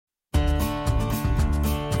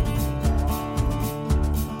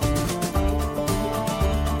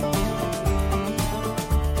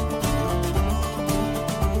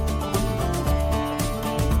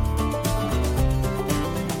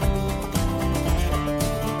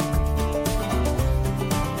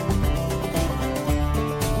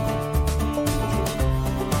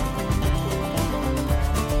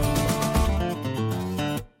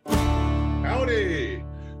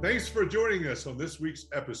for joining us on this week's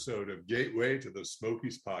episode of Gateway to the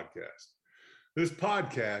Smokies podcast. This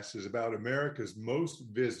podcast is about America's most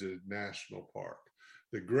visited national park,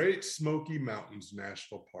 the Great Smoky Mountains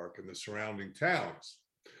National Park and the surrounding towns.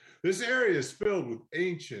 This area is filled with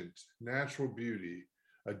ancient natural beauty,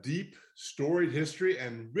 a deep, storied history,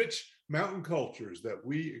 and rich mountain cultures that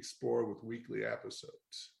we explore with weekly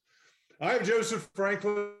episodes. I'm Joseph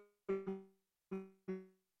Franklin,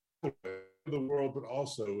 the world, but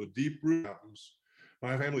also with deep root mountains.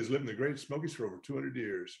 My family's lived in the Great Smokies for over 200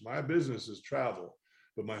 years. My business is travel,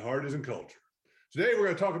 but my heart is in culture. Today, we're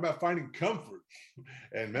going to talk about finding comfort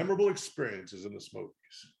and memorable experiences in the Smokies.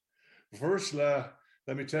 First, let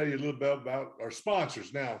me tell you a little bit about our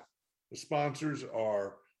sponsors. Now, the sponsors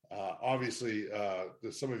are obviously,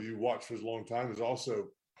 some of you watched for a long time, is also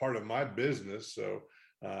part of my business. So,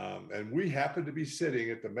 and we happen to be sitting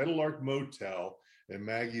at the Meadowlark Motel in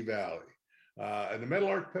Maggie Valley. And the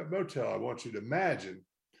Meadowlark Motel, I want you to imagine,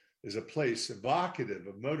 is a place evocative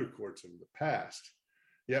of motor courts of the past,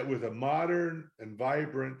 yet with a modern and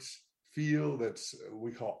vibrant feel that's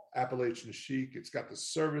we call Appalachian chic. It's got the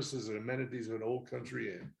services and amenities of an old country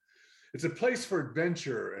inn. It's a place for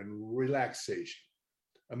adventure and relaxation.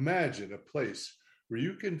 Imagine a place where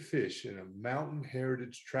you can fish in a mountain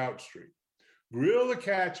heritage trout stream, grill the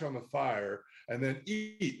catch on the fire, and then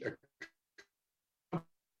eat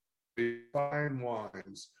fine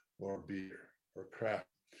wines or beer or craft.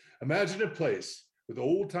 Imagine a place with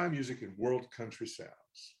old-time music and world country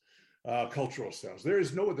sounds, cultural sounds. There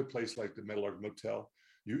is no other place like the Meadowlark Motel.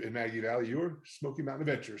 You in Maggie Valley, your Smoky Mountain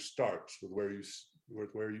adventure starts with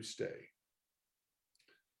where you stay.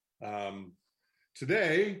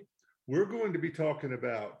 Today, we're going to be talking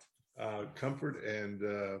about comfort and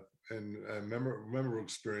memorable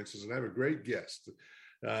experiences, and I have a great guest.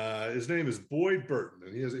 His name is Boyd Burton,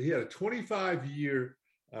 and he had a 25-year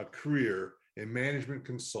career in management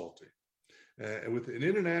consulting with an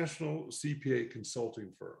international CPA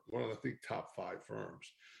consulting firm, one of the, I think, top 5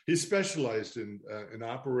 firms. He specialized in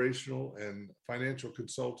operational and financial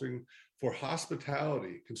consulting for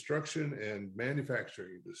hospitality, construction, and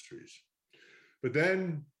manufacturing industries. But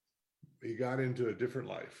then he got into a different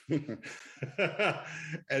life,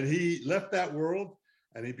 and he left that world,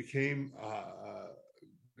 and he became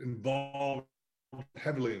involved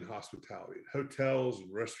heavily in hospitality, hotels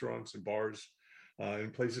and restaurants and bars in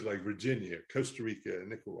places like Virginia, Costa Rica, and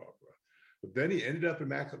Nicaragua. But then he ended up in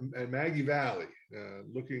Maggie Valley,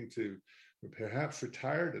 looking to perhaps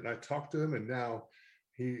retire. And I talked to him, and now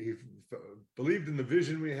he believed in the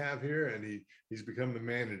vision we have here, and he's become the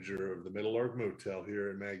manager of the Meadowlark Motel here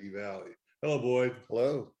in Maggie Valley. Hello, Boyd.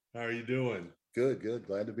 Hello. How are you doing? Good.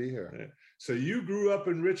 Glad to be here. Yeah. So you grew up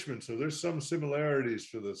in Richmond, so there's some similarities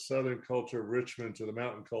to the Southern culture of Richmond to the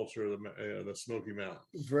mountain culture of the Smoky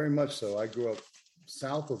Mountains. Very much so. I grew up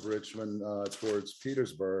south of Richmond towards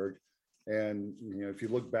Petersburg. And if you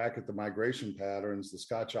look back at the migration patterns, the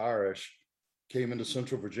Scotch-Irish came into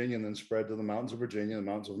central Virginia and then spread to the mountains of Virginia, the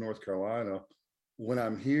mountains of North Carolina. When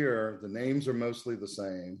I'm here, the names are mostly the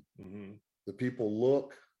same. Mm-hmm. The people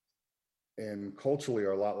look and culturally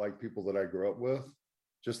are a lot like people that I grew up with.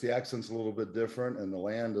 Just the accent's a little bit different, and the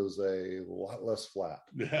land is a lot less flat.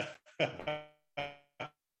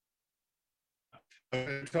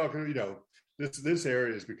 Talking, this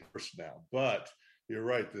area is becoming worse now, but you're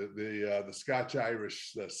right. The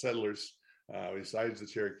Scotch-Irish settlers, besides the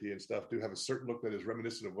Cherokee and stuff, do have a certain look that is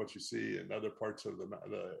reminiscent of what you see in other parts of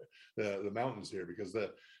the mountains here, because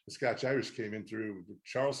the Scotch-Irish came in through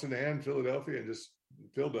Charleston and Philadelphia and just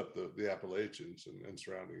filled up the Appalachians and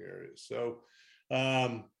surrounding areas. So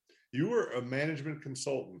you were a management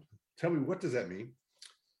consultant. Tell me, what does that mean?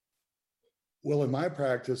 Well, in my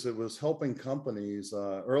practice, it was helping companies.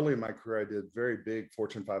 Early in my career, I did very big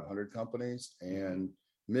Fortune 500 companies, and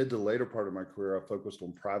mid to later part of my career, I focused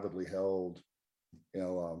on privately held,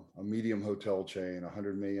 a medium hotel chain,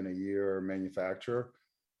 100 million a year manufacturer.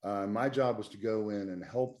 My job was to go in and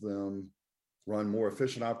help them run more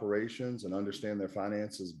efficient operations and understand their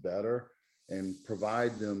finances better, and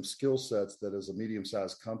provide them skill sets that as a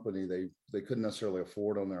medium-sized company, they couldn't necessarily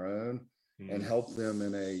afford on their own, and help them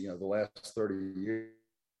in the last 30 years,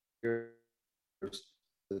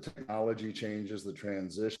 the technology changes, the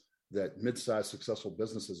transition that mid-sized successful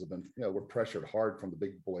businesses have been, were pressured hard from the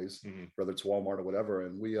big boys, whether it's Walmart or whatever.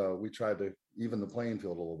 And we tried to even the playing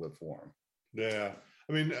field a little bit for them. Yeah.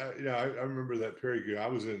 I mean, I remember that period. I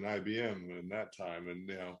was in IBM in that time,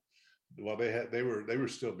 and while they were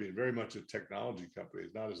still being very much a technology company,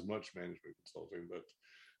 not as much management consulting. But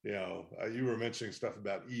you were mentioning stuff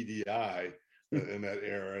about EDI. in that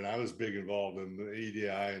era, and I was big involved in the EDI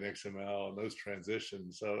and XML and those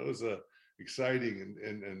transitions. So it was a exciting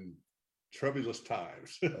and troublous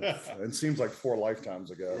times. It seems like 4 lifetimes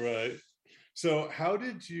ago. Right. So how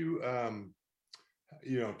did you,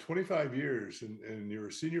 25 years and you're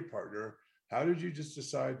a senior partner, how did you just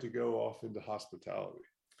decide to go off into hospitality?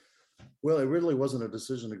 Well, it really wasn't a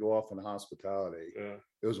decision to go off in hospitality. Yeah.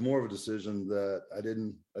 It was more of a decision that I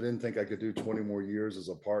didn't think I could do 20 more years as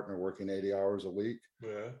a partner working 80 hours a week.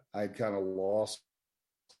 Yeah. I kind of lost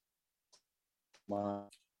my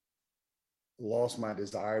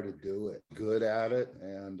desire to do it, good at it,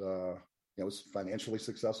 and it was financially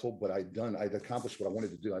successful, but I'd accomplished what I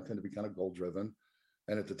wanted to do. I tend to be kind of goal driven,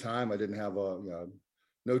 and at the time I didn't have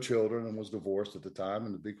no children and was divorced at the time.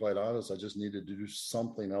 And to be quite honest, I just needed to do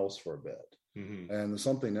something else for a bit. Mm-hmm. And the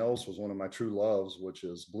something else was one of my true loves, which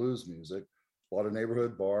is blues music. Bought a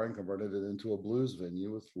neighborhood bar and converted it into a blues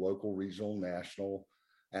venue with local, regional, national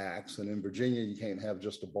acts. And in Virginia, you can't have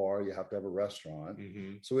just a bar, you have to have a restaurant.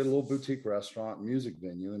 Mm-hmm. So we had a little boutique restaurant, music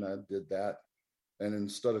venue, and I did that. And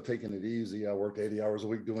instead of taking it easy, I worked 80 hours a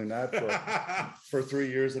week doing that for 3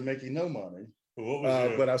 years and making no money.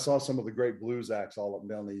 But I saw some of the great blues acts all up and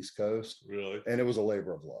down the East Coast. Really? And it was a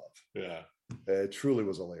labor of love. Yeah. It truly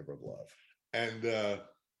was a labor of love. And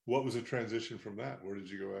what was the transition from that? Where did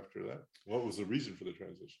you go after that? What was the reason for the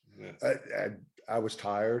transition? Yeah. I was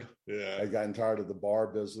tired. Yeah. I'd gotten tired of the bar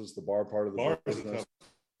business, the bar part of the business.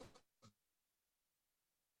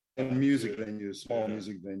 And music venues, small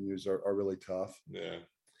music venues are really tough. Yeah.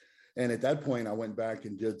 And at that point, I went back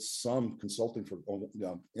and did some consulting for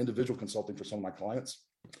individual consulting for some of my clients.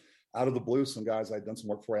 Out of the blue, some guys I'd done some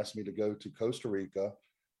work for asked me to go to Costa Rica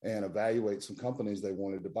and evaluate some companies they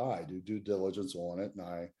wanted to buy, do due diligence on it. And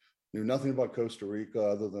I knew nothing about Costa Rica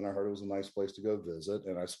other than I heard it was a nice place to go visit.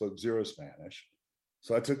 And I spoke zero Spanish.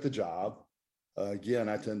 So I took the job. Again,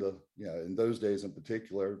 I tend to, in those days in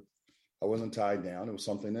particular, I wasn't tied down. It was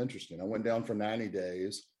something interesting. I went down for 90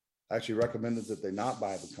 days. I actually recommended that they not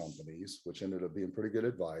buy the companies, which ended up being pretty good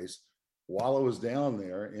advice. While I was down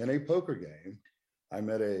there in a poker game, I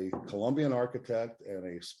met a Colombian architect and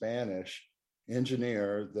a Spanish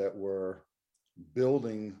engineer that were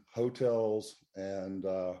building hotels and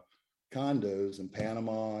condos in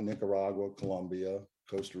Panama, Nicaragua, Colombia,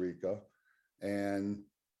 Costa Rica. And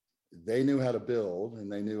they knew how to build and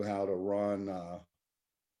they knew how to run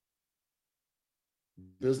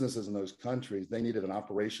businesses in those countries. They needed an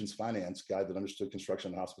operations finance guy that understood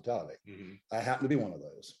construction and hospitality. Mm-hmm. I happened to be one of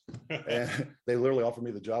those. And they literally offered me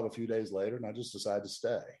the job a few days later, and I just decided to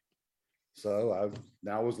stay. So I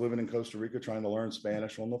now was living in Costa Rica trying to learn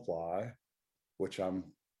Spanish on the fly, which I'm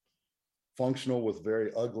functional with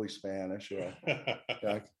very ugly Spanish.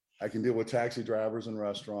 I can deal with taxi drivers and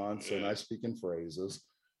restaurants, and I speak in phrases,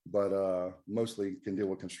 but mostly can deal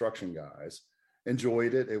with construction guys.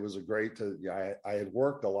 Enjoyed it. It was I had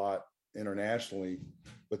worked a lot internationally,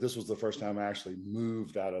 but this was the first time I actually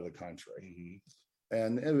moved out of the country. Mm-hmm.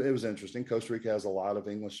 And it was interesting. Costa Rica has a lot of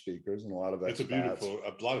English speakers and a lot of expats.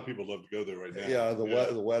 It's a lot of people love to go there right now. Yeah,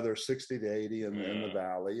 the weather 60 to 80 in the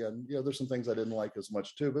valley. And there's some things I didn't like as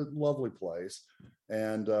much too, but lovely place.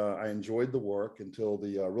 And I enjoyed the work until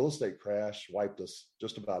the real estate crash wiped us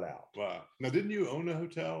just about out. Wow. Now, didn't you own a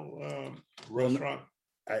hotel restaurant?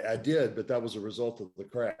 I did, but that was a result of the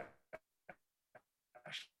crash.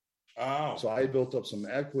 Oh. So I built up some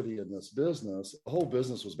equity in this business. The whole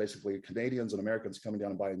business was basically Canadians and Americans coming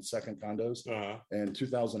down and buying second condos. Uh-huh. And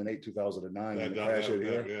 2008, 2009, when the crash hit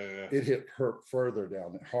here, it hit harder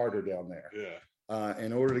down there. Yeah.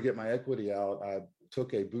 In order to get my equity out, I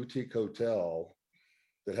took a boutique hotel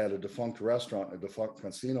that had a defunct restaurant and a defunct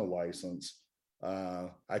casino license.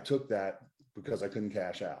 I took that because I couldn't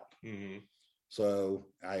cash out. Mm-hmm. So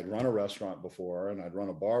I had run a restaurant before and I'd run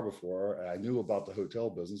a bar before. I knew about the hotel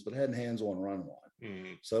business, but hadn't hands-on run one.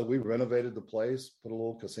 Mm-hmm. So we renovated the place, put a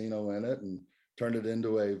little casino in it, and turned it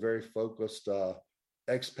into a very focused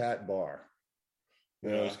expat bar.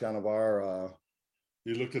 It was kind of our...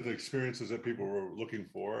 you looked at the experiences that people were looking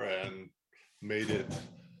for and made it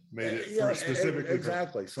specifically.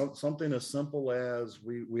 Exactly. Something as simple as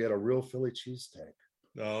we had a real Philly cheesesteak.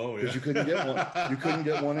 Oh, because you couldn't get one. You couldn't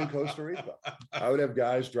get one in Costa Rica. I would have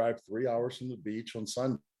guys drive 3 hours from the beach on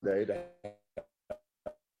Sunday to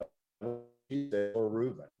or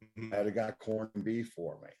Reuben. Mm-hmm. I had a guy corn and beef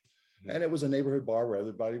for me. Mm-hmm. And it was a neighborhood bar where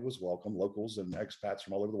everybody was welcome, locals and expats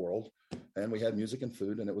from all over the world. And we had music and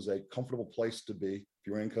food, and it was a comfortable place to be if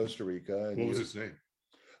you were in Costa Rica. What was its name?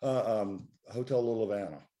 Hotel Little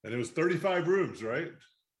Havana. And it was 35 rooms, right?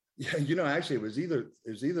 Yeah, actually, it was either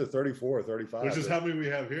 34 or 35. Which is how many we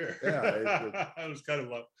have here. Yeah, it was kind of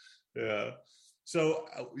like, So,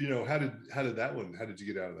 how did that one? How did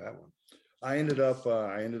you get out of that one? I ended up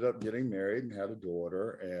getting married and had a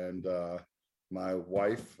daughter, and my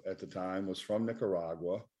wife at the time was from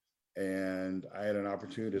Nicaragua, and I had an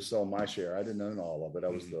opportunity to sell my share. I didn't own all of it. I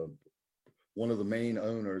was one of the main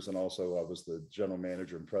owners, and also I was the general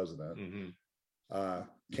manager and president.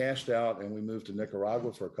 Cashed out, and we moved to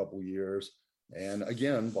Nicaragua for a couple of years, and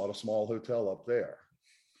again bought a small hotel up there.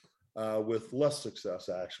 With less success,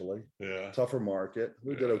 actually. Yeah. Tougher market.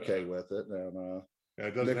 We did okay with it, and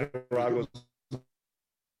it doesn't Nicaragua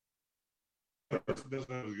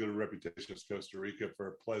doesn't have as good a reputation as Costa Rica for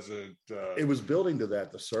a pleasant. It was building to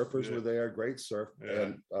that. The surfers were there, great surf,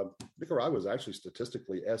 and Nicaragua is actually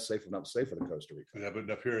statistically as safe, if not safer, than Costa Rica. Yeah, but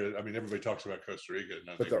up here, I mean, everybody talks about Costa Rica.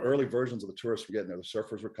 But the early versions of the tourists were getting there. The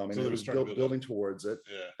surfers were coming. So it was building towards it,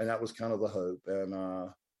 and that was kind of the hope. And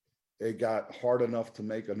it got hard enough to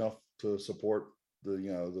make enough to support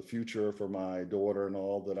the future for my daughter and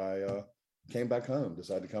all that I came back home,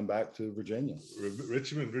 decided to come back to Virginia.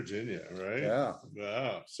 Richmond, Virginia, right? Yeah.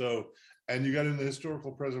 Wow. So, and you got in the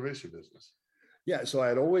historical preservation business. Yeah. So I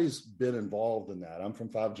had always been involved in that. I'm from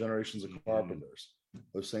 5 generations of carpenters.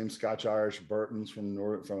 Those same Scotch-Irish Burtons from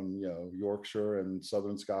Yorkshire and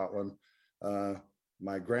Southern Scotland.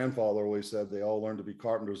 My grandfather always said they all learned to be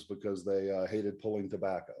carpenters because they hated pulling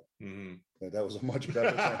tobacco. That was a much better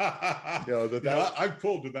thing. I've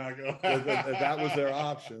pulled tobacco. that was their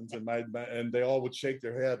options, and they all would shake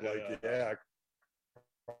their head like,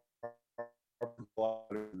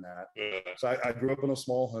 So I grew up in a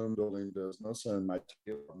small home building business, and my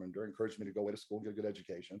mother encouraged me to go away to school and get a good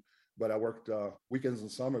education. But I worked weekends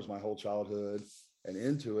and summers my whole childhood and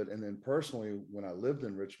into it. And then personally, when I lived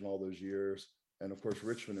in Richmond all those years, and of course,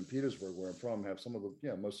 Richmond and Petersburg, where I'm from, have some of the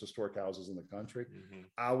most historic houses in the country.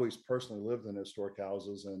 I always personally lived in historic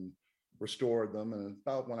houses and restored them. And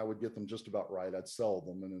about when I would get them just about right, I'd sell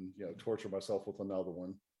them and then torture myself with another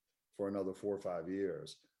one for another 4 or 5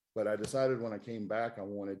 years. But I decided when I came back, I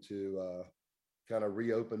wanted to kind of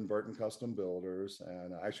reopen Burton Custom Builders,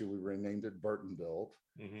 and actually we renamed it Burton Built,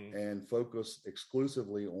 and focus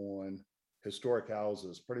exclusively on historic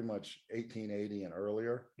houses, pretty much 1880 and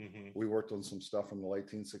earlier. We worked on some stuff from the late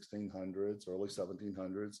 1600s, early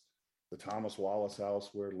 1700s. The Thomas Wallace House,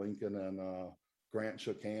 where Lincoln and Grant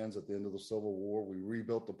shook hands at the end of the Civil War. We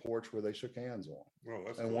rebuilt the porch where they shook hands on,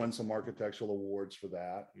 and cool. Won some architectural awards for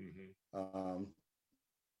that.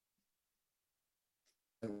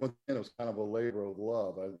 And once again, it was kind of a labor of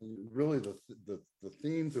love. Really, the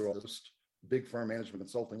theme through all this big firm management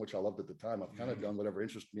consulting, which I loved at the time, I've kind of done whatever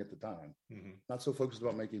interested me at the time. Not so focused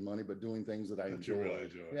about making money, but doing things that I enjoy. Really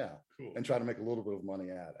enjoy. Yeah, cool. And try to make a little bit of money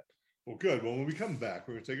at it. Well, good. Well, when we come back,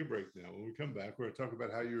 we're going to take a break now. When we come back, we're going to talk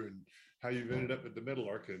about how you've ended up at the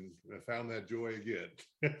Meadowlark and found that joy again.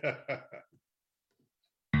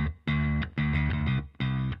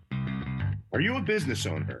 Are you a business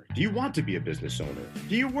owner? Do you want to be a business owner?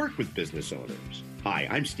 Do you work with business owners? Hi,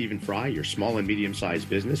 I'm Stephen Fry, your small and medium-sized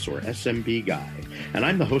business, or SMB guy, and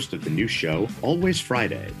I'm the host of the new show, Always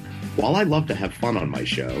Friday. While I love to have fun on my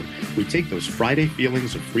show, we take those Friday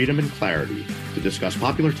feelings of freedom and clarity to discuss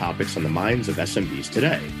popular topics on the minds of SMBs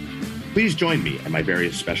today. Please join me and my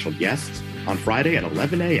various special guests on Friday at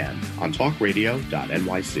 11 a.m. on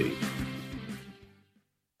talkradio.nyc.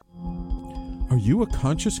 Are you a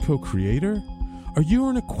conscious co-creator? Are you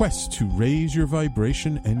on a quest to raise your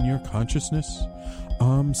vibration and your consciousness?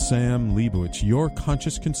 I'm Sam Leibowitz, your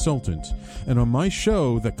conscious consultant, and on my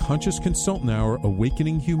show, The Conscious Consultant Hour,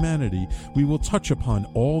 Awakening Humanity, we will touch upon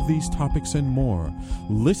all these topics and more.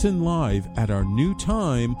 Listen live at our new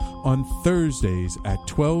time on Thursdays at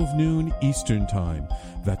 12 noon Eastern Time.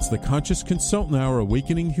 That's The Conscious Consultant Hour,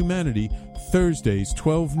 Awakening Humanity, Thursdays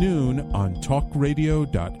 12 noon on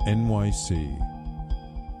talkradio.nyc.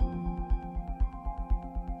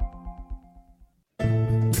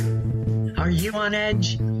 Are you on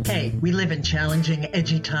edge? Hey, we live in challenging,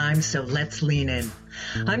 edgy times, so let's lean in.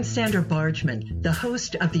 I'm Sandra Bargman, the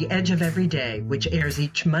host of The Edge of Every Day, which airs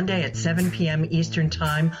each Monday at 7 p.m. Eastern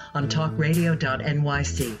Time on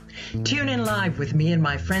talkradio.nyc. Tune in live with me and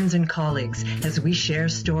my friends and colleagues as we share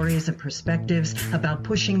stories and perspectives about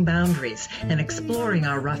pushing boundaries and exploring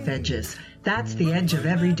our rough edges. That's The Edge of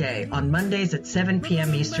Every Day on Mondays at 7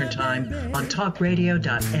 p.m. Eastern Time on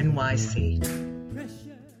talkradio.nyc.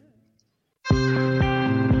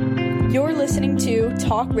 You're listening to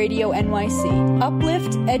Talk Radio NYC.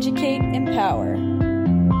 Uplift, educate, empower.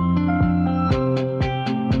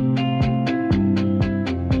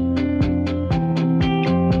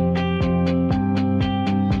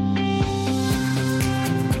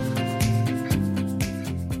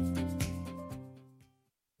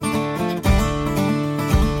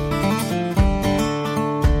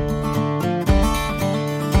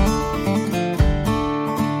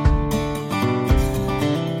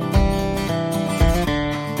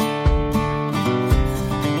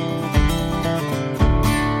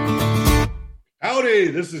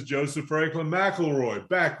 This is Joseph Franklin McElroy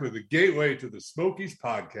back with the Gateway to the Smokies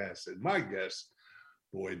podcast, and my guest,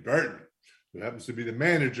 Boyd Burton, who happens to be the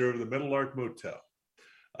manager of the Meadowlark Motel.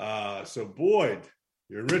 So Boyd,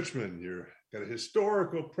 you're in Richmond. You're got a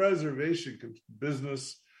historical preservation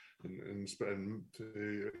business and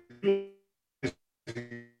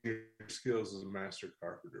skills as a master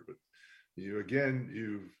carpenter. But you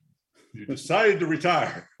decided to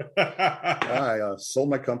retire. I sold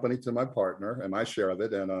my company to my partner and my share of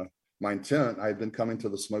it. And my intent, I've been coming to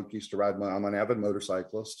the Smokies to ride. I'm an avid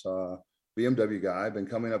motorcyclist, BMW guy. I've been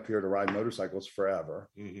coming up here to ride motorcycles forever,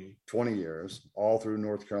 20 years, all through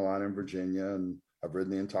North Carolina and Virginia. And I've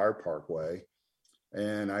ridden the entire parkway.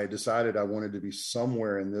 And I decided I wanted to be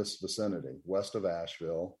somewhere in this vicinity, west of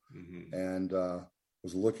Asheville. And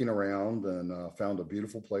was looking around and found a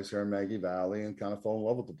beautiful place here in Maggie Valley and kind of fell in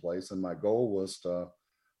love with the place. And my goal was to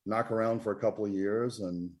knock around for a couple of years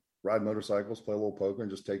and ride motorcycles, play a little poker, and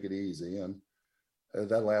just take it easy. And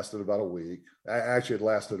that lasted about a week. Actually, it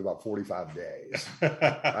lasted about 45 days.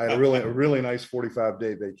 I had a really nice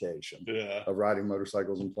 45-day vacation of riding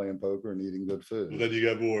motorcycles and playing poker and eating good food. Then you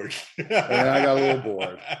got bored. And I got a little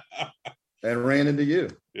bored and ran into you.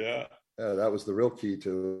 Yeah. That was the real key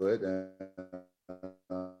to it. And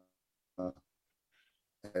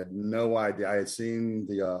I had no idea. I had seen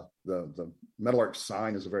the Meadowlark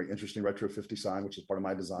sign is a very interesting retro 50 sign, which is part of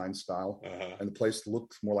my design style. And the place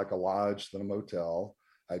looked more like a lodge than a motel.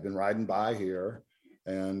 I'd been riding by here,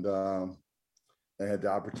 and I had the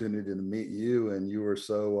opportunity to meet you, and you were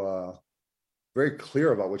so very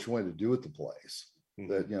clear about what you wanted to do with the place.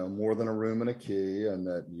 That, more than a room and a key, and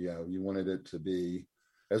that, you wanted it to be,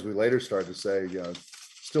 as we later started to say,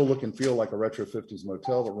 still look and feel like a retro 50s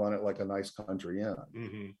motel, but run it like a nice country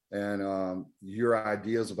inn. And your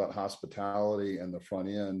ideas about hospitality and the front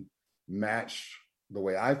end match the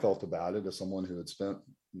way I felt about it as someone who had spent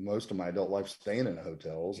most of my adult life staying in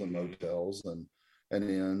hotels and motels and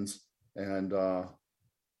inns. And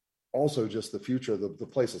also just the future, the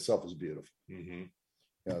place itself is beautiful.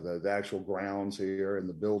 The actual grounds here and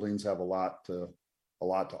the buildings have a lot to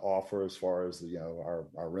offer as far as the,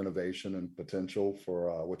 our renovation and potential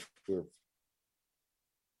for which we're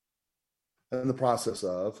in the process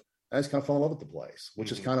of. I just kind of fell in love with the place,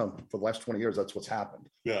 which is kind of, for the last 20 years, that's what's happened.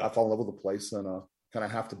 I fall in love with the place, and kind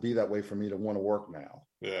of have to be that way for me to want to work now.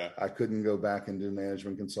 I couldn't go back and do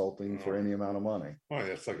management consulting for any amount of money. Well,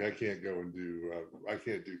 it's like I can't go and do I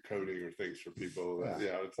can't do coding or things for people.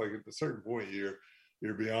 It's like at a certain point you're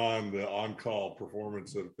beyond the on-call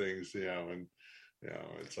performance of things, and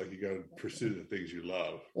it's like you got to pursue the things you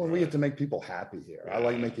love. Well, we get to make people happy here. I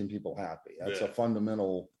like making people happy. That's a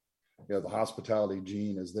fundamental, the hospitality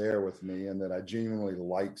gene is there with me, and that I genuinely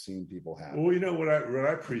like seeing people happy. Well, what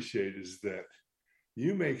I appreciate is that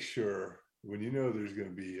you make sure when there's going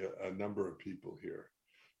to be a number of people here,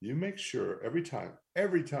 you make sure every time,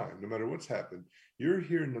 no matter what's happened, you're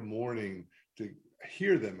here in the morning to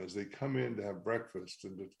hear them as they come in to have breakfast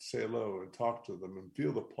and to say hello and talk to them and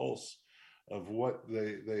feel the pulse of what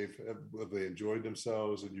they enjoyed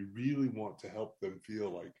themselves, and you really want to help them feel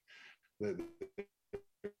like that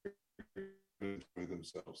they enjoy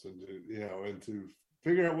themselves, and to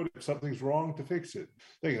figure out if something's wrong, to fix it.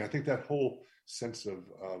 I think that whole sense of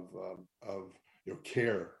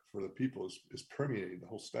care for the people is permeating the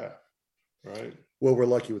whole staff, right? Well, we're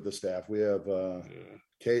lucky with the staff. We have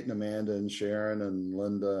Kate and Amanda and Sharon and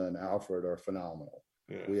Linda and Alfred are phenomenal.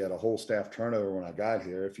 We had a whole staff turnover when I got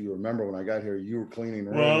here. If you remember, when I got here, you were cleaning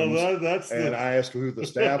rooms. Well, I asked who the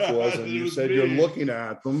staff was, and you said you're looking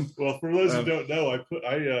at them. Well, for those who don't know, I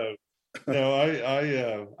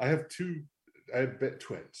have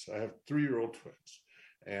twins. I have 3-year-old twins,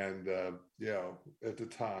 and at the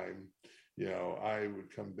time, I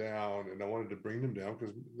would come down, and I wanted to bring them down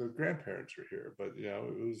because the grandparents are here, but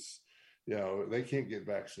it was. They can't get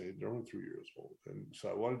vaccinated. They're only 3 years old. And so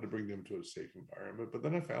I wanted to bring them to a safe environment. But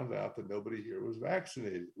then I found out that nobody here was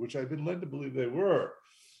vaccinated, which I've been led to believe they were.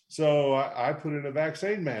 So I put in a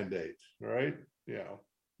vaccine mandate, right?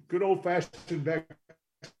 Good old fashioned vaccine.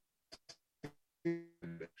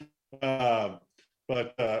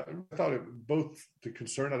 But I thought it both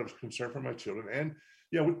out of concern for my children and,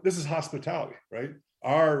 this is hospitality, right?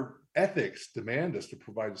 Our ethics demand us to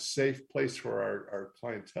provide a safe place for our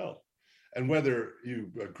clientele. And whether you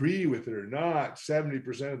agree with it or not,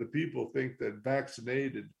 70% of the people think that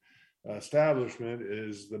vaccinated establishment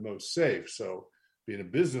is the most safe. So being a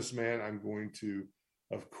businessman, I'm going to,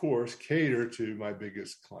 of course, cater to my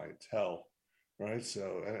biggest clientele, right?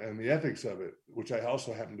 So, and the ethics of it, which I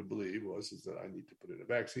also happen to believe is that I need to put in a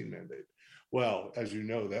vaccine mandate. Well, as you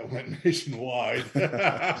know, that went nationwide.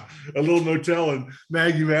 A little motel in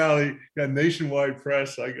Maggie Valley got nationwide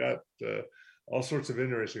press. I got all sorts of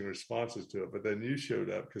interesting responses to it. But then you showed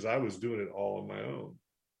up because I was doing it all on my own.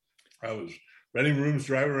 I was renting rooms,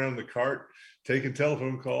 driving around the cart, taking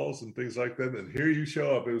telephone calls and things like that. And here you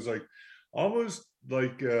show up. It was like almost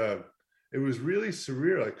like it was really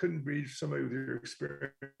surreal. I couldn't read somebody with your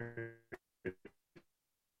experience.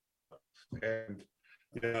 And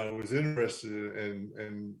I was interested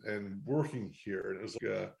in working here. And it was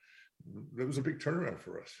like it was a big turnaround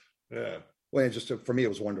for us. Yeah. Well, for me, it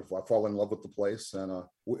was wonderful. I fall in love with the place, and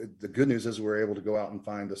the good news is we were able to go out and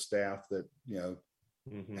find a staff that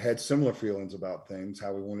had similar feelings about things,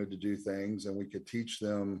 how we wanted to do things, and we could teach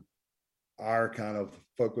them our kind of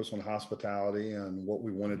focus on hospitality and what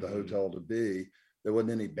we wanted the hotel to be. There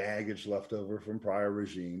wasn't any baggage left over from prior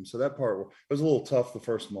regimes, so that part it was a little tough the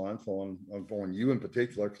first month on you in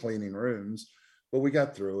particular, cleaning rooms, but we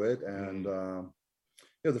got through it, and.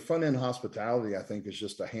 The front end hospitality, I think, is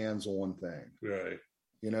just a hands-on thing. Right.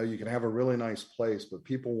 You can have a really nice place, but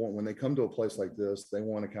people when they come to a place like this, they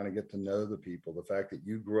want to kind of get to know the people. The fact that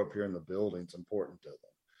you grew up here in the building is important to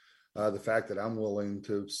them. The fact that I'm willing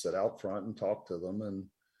to sit out front and talk to them, and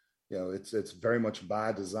it's very much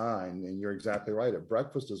by design. And you're exactly right. At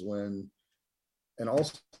breakfast is when, and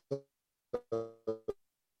also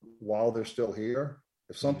while they're still here.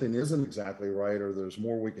 If something isn't exactly right or there's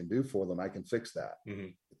more we can do for them, I can fix that.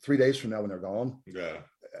 3 days from now when they're gone,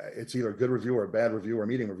 it's either a good review or a bad review or a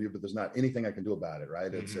meeting review, but there's not anything I can do about it,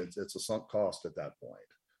 right? It's a sunk cost at that point,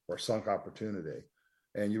 or sunk opportunity.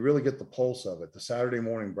 And you really get the pulse of it. The Saturday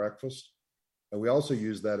morning breakfast, and we also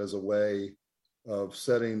use that as a way of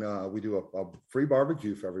setting, we do a free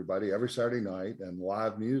barbecue for everybody every Saturday night and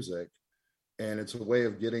live music. And it's a way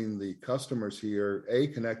of getting the customers here, A,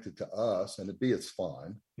 connected to us, and B, it's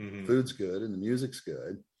fun. Food's good and the music's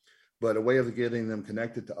good, but a way of getting them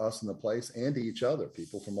connected to us in the place and to each other.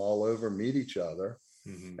 People from all over meet each other.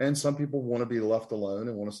 And some people want to be left alone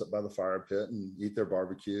and want to sit by the fire pit and eat their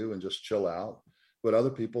barbecue and just chill out. But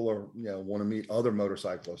other people want to meet other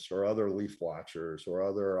motorcyclists or other leaf watchers or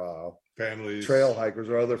other families, trail hikers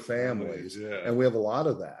or other families. Yeah. And we have a lot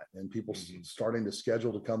of that, and people starting to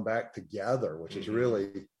schedule to come back together, which is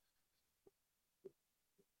really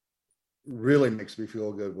makes me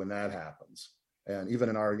feel good when that happens. And even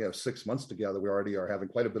in our 6 months together, we already are having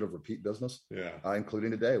quite a bit of repeat business,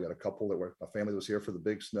 including today. We had a family that was here for the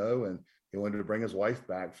big snow, and he wanted to bring his wife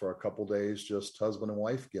back for a couple days, just husband and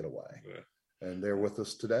wife getaway. Yeah. And they're with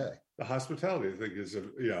us today. The hospitality, I think, is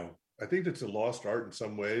I think it's a lost art in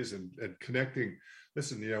some ways, and connecting.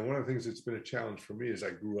 Listen, one of the things that's been a challenge for me is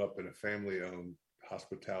I grew up in a family-owned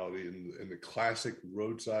hospitality in the classic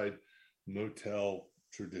roadside motel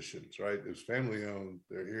traditions, right? It was family-owned.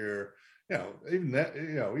 They're here. Even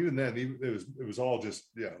then, it was all just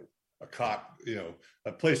a cot,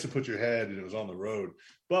 a place to put your head, and it was on the road.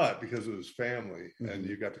 But because it was family and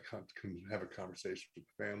you got to have a conversation with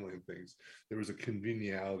the family and things, there was a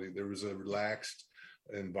conviviality, there was a relaxed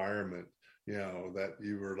environment, that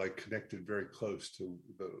you were like connected very close to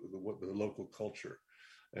the local culture.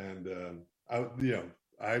 And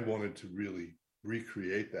I wanted to really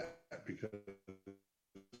recreate that, because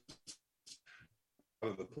a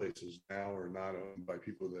lot of the places now are not owned by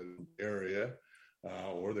people that are in the area.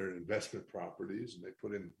 Or they're investment properties, and they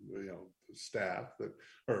put in staff that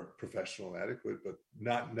are professional and adequate, but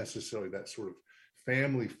not necessarily that sort of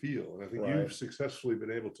family feel. And I think you've successfully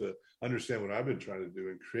been able to understand what I've been trying to do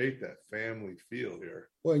and create that family feel here.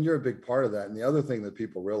 Well, and you're a big part of that. And the other thing that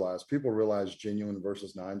people realize genuine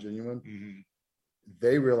versus non-genuine.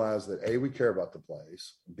 They realize that A, we care about the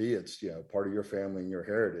place. B, it's part of your family and your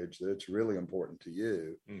heritage, that it's really important to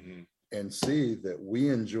you. And C, that we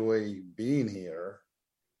enjoy being here.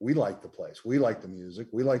 We like the place. We like the music.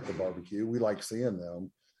 We like the barbecue. We like seeing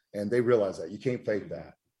them. And they realize that. You can't fake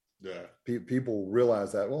that. Yeah. People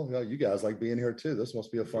realize that, well, you guys like being here too. This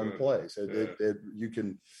must be a fun place. You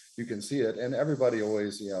can see it. And everybody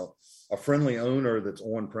always, a friendly owner that's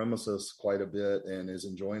on premises quite a bit and is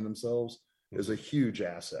enjoying themselves is a huge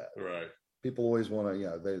asset. Right. People always want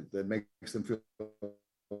to, that makes them feel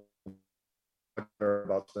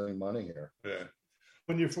about spending money here. Yeah.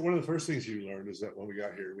 One of the first things you learned is that when we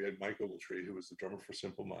got here, we had Mike Ogletree, who was the drummer for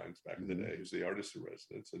Simple Minds back in the day. He was the artist in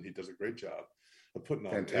residence, and he does a great job of putting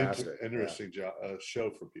on an interesting show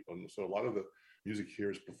for people. And so a lot of the music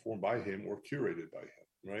here is performed by him or curated by him,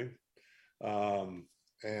 right?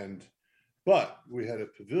 But we had a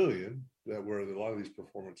pavilion where a lot of these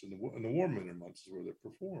performances in the warm winter months is where they're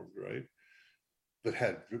performed, right? that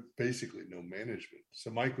had basically no management.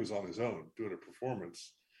 So Mike was on his own doing a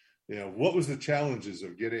performance. What was the challenges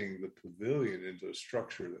of getting the pavilion into a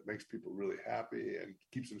structure that makes people really happy and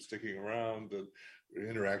keeps them sticking around and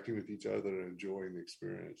interacting with each other and enjoying the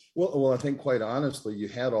experience? Well, I think quite honestly, you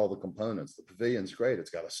had all the components. The pavilion's great.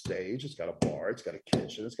 It's got a stage, it's got a bar, it's got a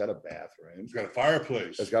kitchen, it's got a bathroom, it's got a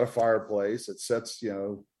fireplace. It sets,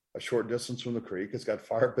 a short distance from the creek. It's got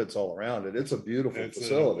fire pits all around it. It's a beautiful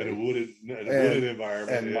facility. And a wooded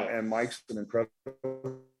environment. And Mike's an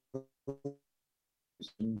incredible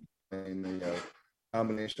and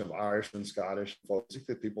combination of Irish and Scottish folks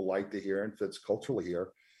that people like to hear and fits culturally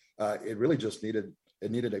here. It really just needed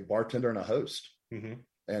a bartender and a host. Mm-hmm.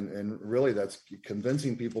 And really that's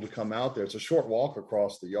convincing people to come out there. It's a short walk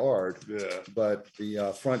across the yard, but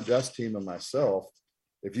the front desk team and myself,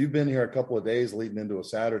 if you've been here a couple of days leading into a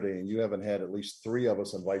Saturday and you haven't had at least 3 of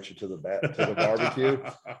us invite you to the barbecue,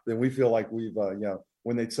 then we feel like we've,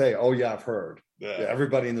 when they say, "Oh yeah, I've heard,"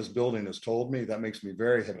 everybody in this building has told me, that makes me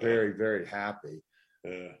very, very, very happy.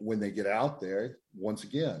 When they get out there, once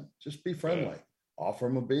again, just be friendly. Offer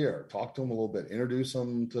them a beer, talk to them a little bit, introduce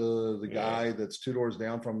them to the guy that's 2 doors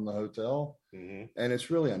down from the hotel. Mm-hmm. And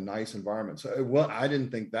it's really a nice environment. So I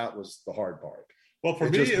didn't think that was the hard part. Well,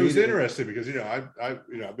 for me, it was interesting because,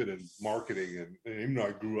 I've been in marketing and even though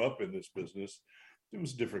I grew up in this business, it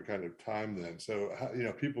was a different kind of time then. So,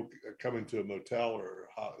 people coming to a motel or,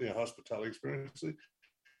 hospitality experience,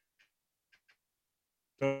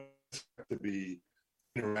 don't have to be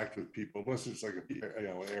interact with people unless it's like an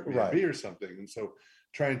Airbnb or something. And so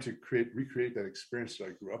trying to recreate that experience that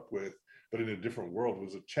I grew up with, but in a different world,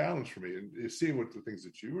 was a challenge for me. And seeing what the things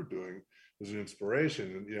that you were doing was an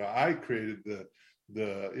inspiration. And, I created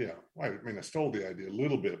I stole the idea a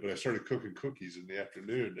little bit, but I started cooking cookies in the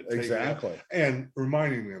afternoon. Exactly. And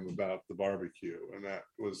reminding them about the barbecue. And it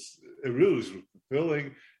really was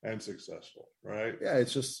fulfilling and successful, right? Yeah,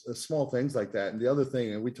 it's just small things like that. And the other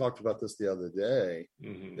thing, and we talked about this the other day,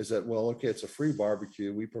 is that, it's a free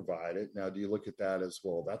barbecue. We provide it. Now, do you look at that as,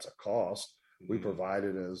 well, that's a cost? We provide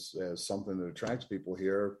it as something that attracts people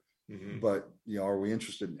here. Mm-hmm. But, are we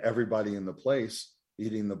interested in everybody in the place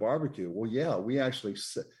eating the barbecue? Well, yeah, we actually,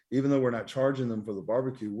 even though we're not charging them for the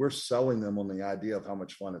barbecue, we're selling them on the idea of how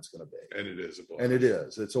much fun it's going to be. And it is a blast. And it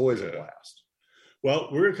is. It's always a blast. Well,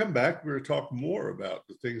 we're going to come back. We're going to talk more about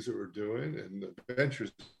the things that we're doing and the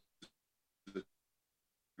adventures that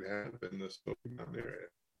we have in the Smoky Mountain area.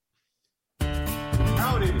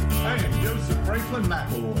 Howdy, I am Joseph Franklin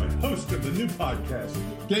McElroy, host of the new podcast,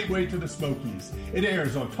 Gateway to the Smokies. It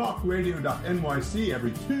airs on talkradio.nyc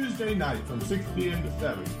every Tuesday night from 6 p.m. to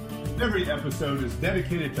 7. Every episode is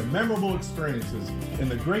dedicated to memorable experiences in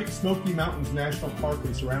the Great Smoky Mountains National Park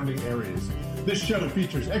and surrounding areas. This show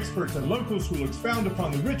features experts and locals who will expound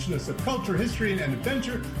upon the richness of culture, history, and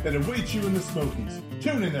adventure that awaits you in the Smokies.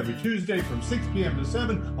 Tune in every Tuesday from 6 p.m. to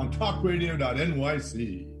 7 on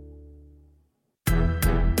talkradio.nyc.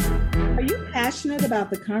 Are you passionate about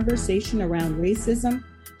the conversation around racism?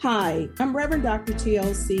 Hi, I'm Reverend Dr.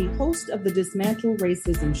 TLC, host of the Dismantle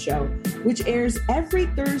Racism Show, which airs every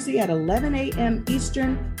Thursday at 11 a.m.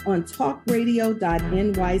 Eastern on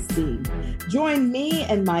talkradio.nyc. Join me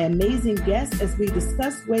and my amazing guests as we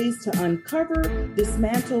discuss ways to uncover,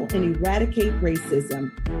 dismantle, and eradicate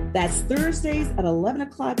racism. That's Thursdays at 11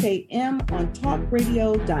 o'clock a.m. on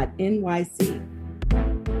talkradio.nyc.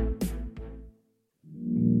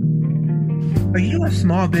 Are you a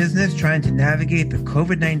small business trying to navigate the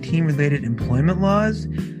COVID-19 related employment laws?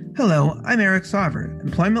 Hello, I'm Eric Sauver,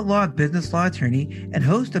 employment law business law attorney and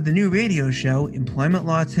host of the new radio show, Employment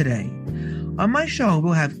Law Today. On my show,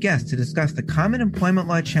 we'll have guests to discuss the common employment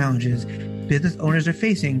law challenges business owners are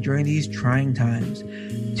facing during these trying times.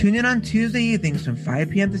 Tune in on Tuesday evenings from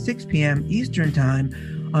 5 p.m. to 6 p.m. Eastern Time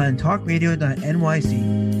on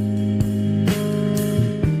talkradio.nyc.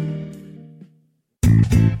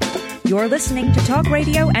 You're listening to Talk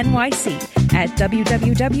Radio NYC at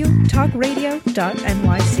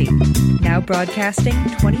www.talkradio.nyc. Now broadcasting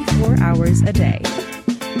 24 hours a day.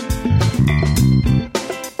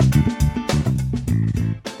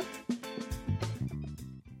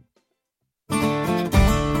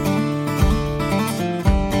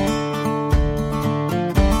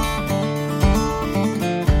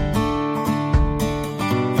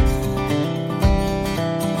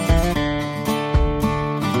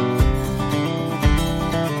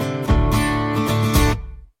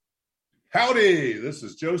 Howdy, this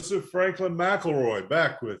is Joseph Franklin McElroy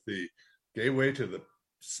back with the Gateway to the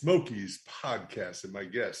Smokies podcast and my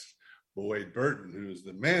guest, Boyd Burton, who is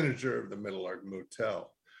the manager of the Meadowlark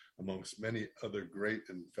Motel, amongst many other great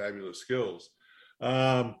and fabulous skills.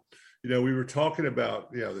 we were talking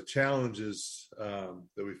about, the challenges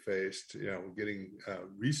that we faced, getting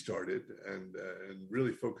restarted and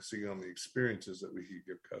really focusing on the experiences that we could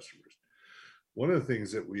give customers. One of the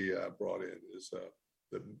things that we brought in is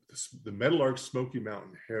the Meadowlark Smoky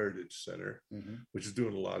Mountain Heritage Center, which is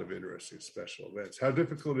doing a lot of interesting special events. How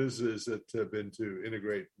difficult is it been to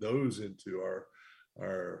integrate those into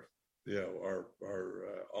our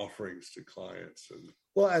offerings to clients? And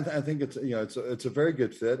well, I think it's a very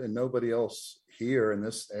good fit, and nobody else here in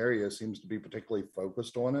this area seems to be particularly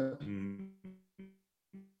focused on it.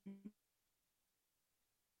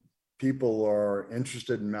 People are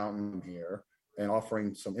interested in mountain here and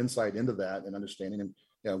offering some insight into that and understanding. And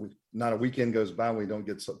not a weekend goes by we don't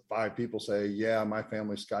get 5 people say, "Yeah, my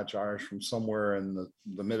family's Scotch Irish from somewhere in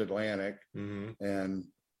the Mid Atlantic," and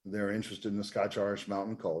they're interested in the Scotch Irish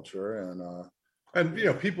mountain culture.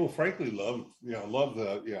 And people frankly love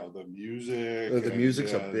the music. The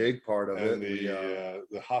music's a big part of it.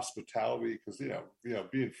 The hospitality, because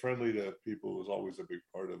being friendly to people was always a big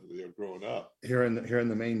part of growing up. Here in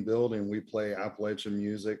the main building, we play Appalachian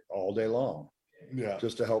music all day long. Yeah,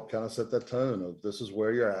 just to help kind of set that tone of this is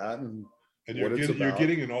where you're at and you're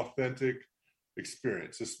getting an authentic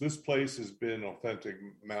experience. This place has been authentic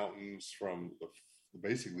mountains from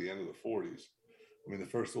basically the end of the 40s. I mean, the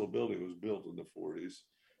first little building was built in the 40s,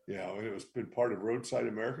 and it was been part of roadside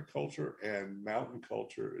America culture and mountain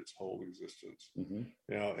culture its whole existence. And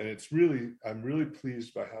it's I'm really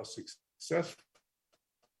pleased by how successful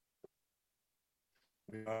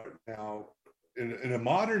we are now in a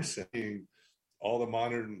modern setting. All the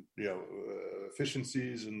modern,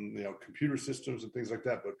 efficiencies and, computer systems and things like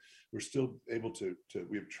that, but we're still able to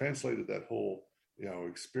we've translated that whole,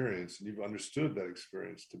 experience, and you've understood that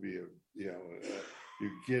experience to be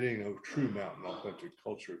you're getting a true mountain authentic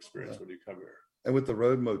culture experience when you come here. And with the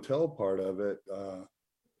Road Motel part of it,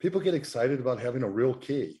 people get excited about having a real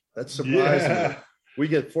key. That's surprising me. We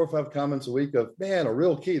get 4 or 5 comments a week of, "Man, a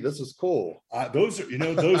real key. This is cool." Those are,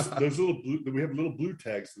 those little blue. We have little blue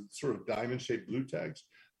tags, sort of diamond-shaped blue tags.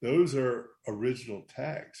 Those are original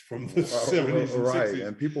tags from the 70s and 60s,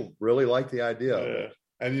 and people really like the idea of it.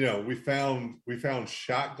 And we found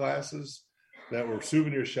shot glasses that were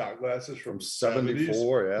souvenir shot glasses from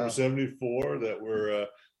 74, 70s, from 74 that we're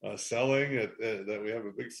selling that we have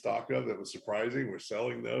a big stock of. That was surprising. We're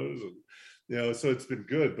selling those, and so it's been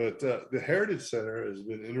good. But the Heritage Center has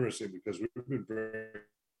been interesting because we've been very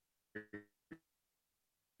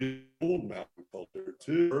old mountain culture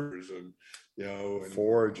too, and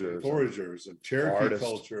foragers and Cherokee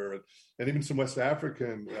culture, and even some West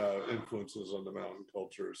African influences on the mountain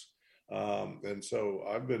cultures. And so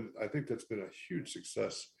I think that's been a huge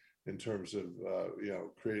success in terms of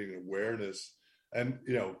creating awareness. And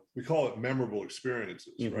we call it memorable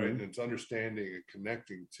experiences, right? And it's understanding and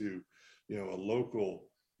connecting to a local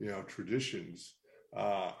traditions,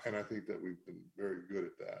 and I think that we've been very good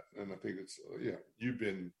at that. And I think it's you've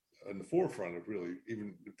been in the forefront of really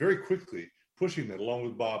even very quickly pushing that, along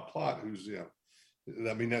with Bob Plott, who's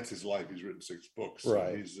that's his life. He's written 6 books.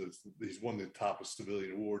 Right. He's won the top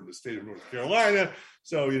civilian award in the state of North Carolina.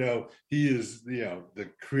 So he is the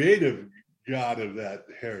creative god of that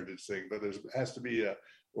heritage thing. But there has to be a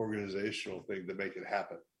organizational thing to make it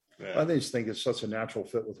happen. Yeah. I just think it's such a natural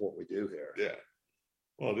fit with what we do here. Yeah.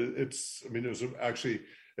 Well, it was actually,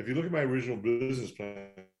 if you look at my original business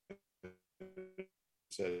plan,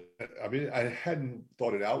 I hadn't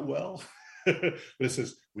thought it out well, but it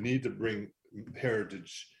says we need to bring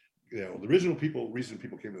heritage. The original reason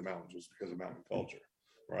people came to the mountains was because of mountain culture,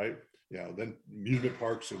 right? Then amusement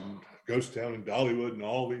parks and Ghost Town and Dollywood and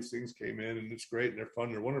all these things came in, and it's great and they're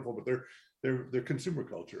fun, they're wonderful, but they're consumer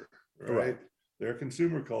culture, right? Their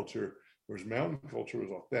consumer culture, whereas mountain culture was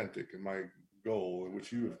authentic. And my goal,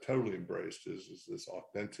 which you have totally embraced, is this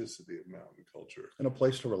authenticity of mountain culture. And a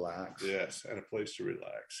place to relax. Yes, and a place to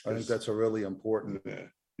relax. I think that's a really important. Yeah.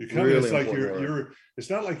 You come really in, it's like you're it's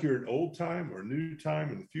not like you're in old time or new time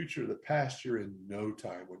in the future, the past. You're in no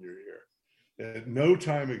time when you're here. And no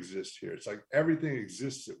time exists here. It's like everything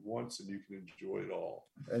exists at once and you can enjoy it all.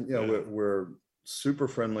 And we're super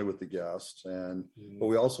friendly with the guests, but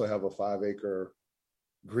we also have a 5-acre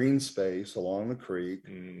green space along the creek.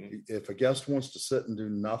 If a guest wants to sit and do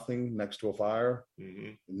nothing next to a fire,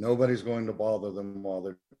 nobody's going to bother them while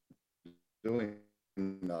they're doing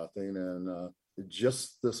nothing. And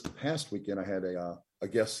just this past weekend, I had a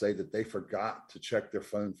guest say that they forgot to check their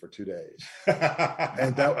phone for 2 days,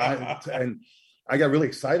 and I got really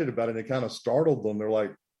excited about it. And it kind of startled them. They're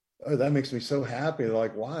like, "Oh, that makes me so happy." They're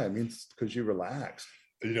like, "Why?" I mean, it's because you relaxed.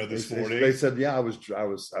 This morning they said, "Yeah, I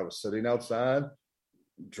was sitting outside,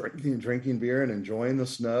 drinking beer and enjoying the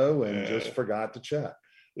snow, and just forgot to check.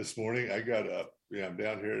 This morning I got up. Yeah, I'm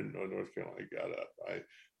down here in North Carolina. I got up.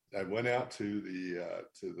 I went out to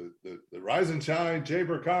the Rise and Shine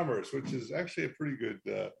Chamber of Commerce, which is actually a pretty good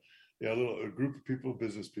a group of people,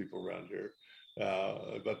 business people around here.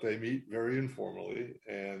 But they meet very informally,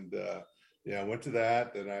 and I went to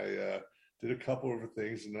that, and I did a couple of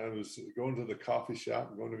things, and I was going to the coffee shop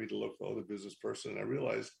and going to meet a local other business person, and I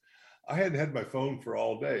realized I hadn't had my phone for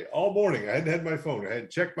all morning. I hadn't had my phone. I hadn't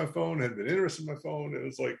checked my phone. I hadn't been interested in my phone. It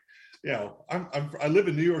was like, I live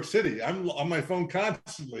in New York City. I'm on my phone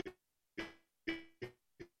constantly.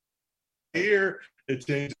 Here, it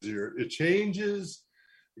changes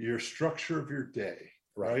your structure of your day,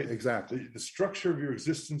 right? Exactly. The structure of your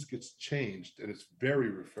existence gets changed, and it's very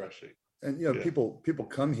refreshing. And people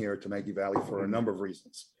come here to Maggie Valley for a number of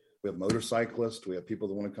reasons. We have motorcyclists. We have people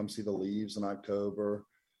that want to come see the leaves in October.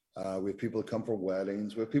 We have people that come for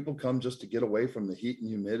weddings. We have people come just to get away from the heat and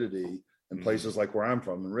humidity in places like where I'm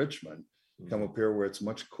from in Richmond. Come up here where it's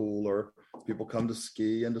much cooler. People come to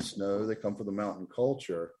ski and to snow. They come for the mountain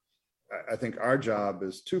culture. I think our job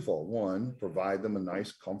is twofold. One, provide them a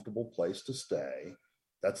nice, comfortable place to stay.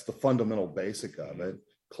 That's the fundamental basic of it.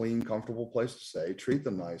 Clean, comfortable place to stay. Treat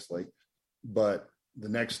them nicely. But the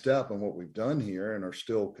next step and what we've done here and are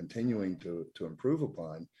still continuing to improve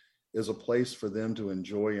upon is a place for them to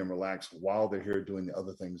enjoy and relax while they're here doing the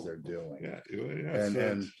other things they're doing.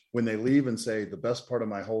 And when they leave and say, the best part of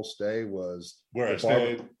my whole stay was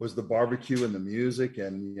the barbecue and the music,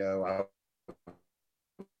 and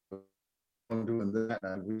I'm doing that,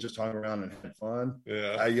 and we just hung around and had fun.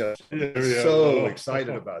 So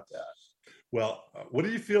excited about that. Well, what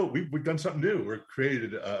do you feel? We've done something new. We've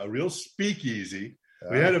created a real speakeasy.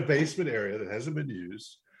 We had a basement area that hasn't been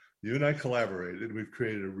used. You and I collaborated. We've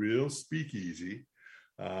created a real speakeasy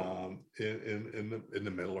in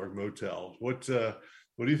the middle, our motel. What do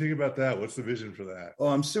you think about that? What's the vision for that? Oh,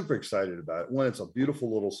 I'm super excited about it. One, it's a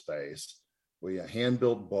beautiful little space. We have a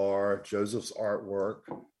hand-built bar. Joseph's artwork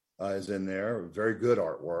is in there, very good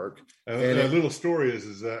artwork. And a little story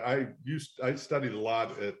is that I studied a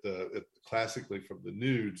lot at classically from the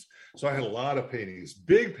nudes, so I had a lot of paintings,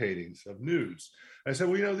 big paintings of nudes. I said,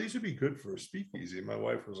 well, these would be good for a speakeasy. And my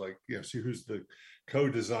wife was like, see who's the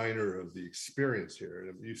co-designer of the experience here.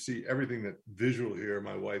 And you see everything that visual here.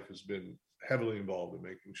 My wife has been heavily involved in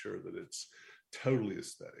making sure that it's totally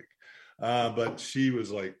aesthetic. But she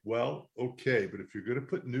was like, well, okay, but if you're going to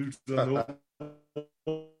put nudes on the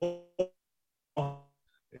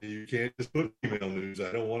you can't just put female nudes.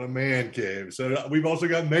 I don't want a man cave. So we've also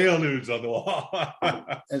got male nudes on the wall.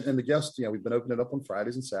 and the guests, we've been opening it up on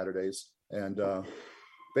Fridays and Saturdays. And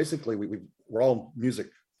basically, we're all music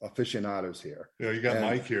aficionados here. You got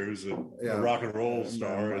Mike here, who's a rock and roll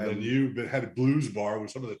star. And then you had a blues bar with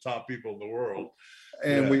some of the top people in the world.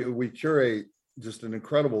 And we curate just an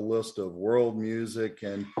incredible list of world music.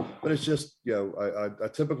 But it's just, a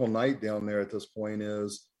typical night down there at this point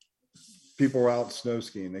is people are out snow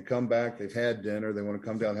skiing. They come back, they've had dinner, they want to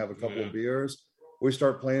come down and have a couple of beers. We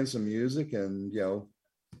start playing some music, and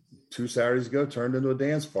 2 Saturdays ago turned into a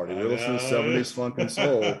dance party. We listened to 70s funk and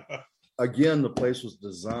soul. Again, the place was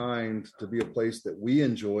designed to be a place that we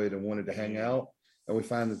enjoyed and wanted to hang out, and we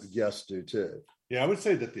find that the guests do too. Yeah, I would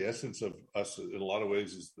say that the essence of us in a lot of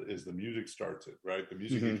ways is the music starts it, right? The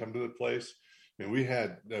music can come to the place. I mean, we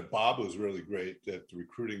had Bob was really great at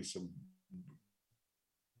recruiting some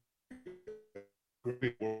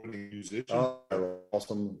great musicians.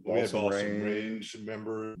 Awesome Range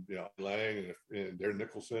member, Lang and Darren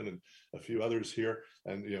Nicholson and a few others here,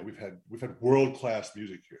 and we've had world-class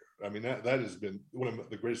music here. I mean, that has been one of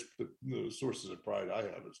the greatest sources of pride I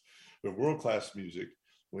have is the world-class music.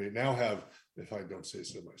 We now have, if I don't say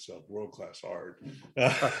so myself, world-class art.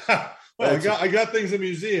 Well, I got things in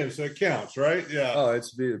museums, so it counts, right? Yeah. Oh,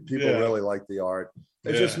 it's beautiful. People really like the art.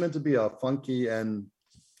 It's just meant to be a funky and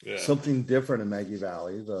something different in Maggie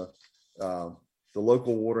Valley. The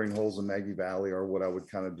local watering holes in Maggie Valley are what I would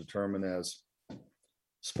kind of determine as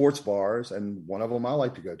sports bars, and one of them I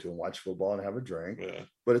like to go to and watch football and have a drink.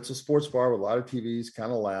 But it's a sports bar with a lot of TVs,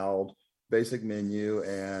 kind of loud, basic menu,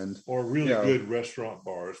 or really good restaurant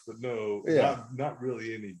bars, but not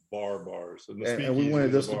really any bars. And we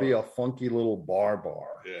wanted this to be a funky little bar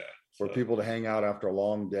for people to hang out after a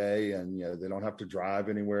long day, and they don't have to drive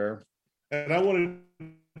anywhere. And I wanted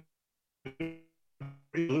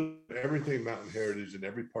everything Mountain Heritage and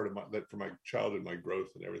every part of that for my childhood, my growth,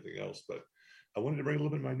 and everything else, but I wanted to bring a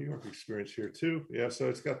little bit of my New York experience here too. So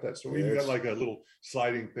it's got that. So we even got like a little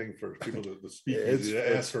sliding thing for people to speak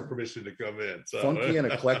to ask for permission to come in. So. Funky and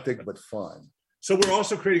eclectic, but fun. So we're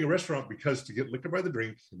also creating a restaurant because to get liquor by the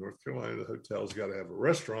drink in North Carolina, the hotel's got to have a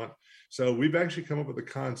restaurant. So we've actually come up with a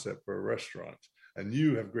concept for a restaurant, and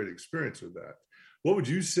you have great experience with that. What would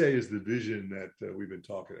you say is the vision that we've been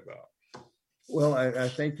talking about? Well, I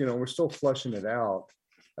think, we're still fleshing it out.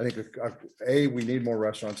 I think, we need more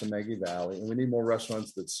restaurants in Maggie Valley, and we need more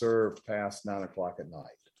restaurants that serve past 9 o'clock at night.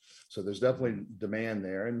 So there's definitely demand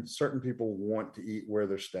there, and certain people want to eat where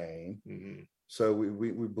they're staying. Mm-hmm. So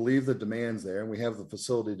we believe the demand's there, and we have the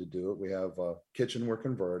facility to do it. We have a kitchen we're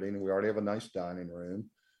converting, and we already have a nice dining room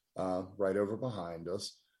right over behind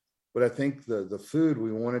us. But I think the food,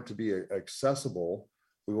 we want it to be accessible.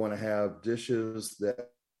 We want to have dishes that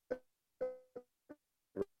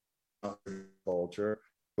culture,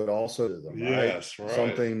 but also to them, yes, right?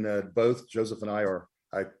 Something that both Joseph and I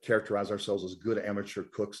characterize ourselves as good amateur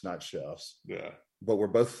cooks, not chefs. Yeah. But we're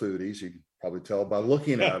both foodies. You can probably tell by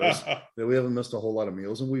looking at us that we haven't missed a whole lot of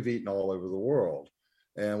meals, and we've eaten all over the world.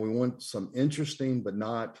 And we want some interesting, but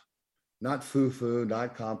not foo-foo,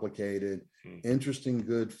 not complicated, interesting,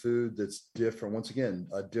 good food that's different. Once again,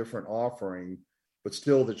 a different offering, but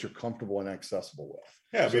still that you're comfortable and accessible with.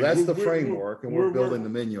 Yeah, so that's the framework, and we're building the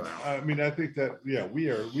menu out. I mean, I think that,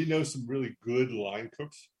 we know some really good line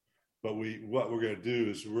cooks, but what we're going to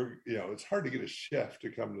do is it's hard to get a chef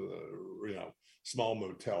to come to the, small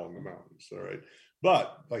motel in the mountains. All right.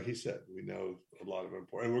 But like he said, we know a lot of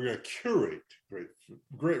important, and we're going to curate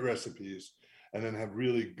great recipes and then have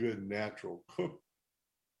really good natural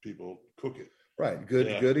people cook it. Right.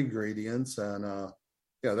 Good ingredients. And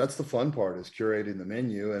that's the fun part, is curating the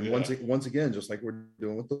menu. And once again, just like we're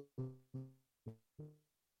doing with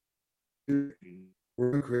we're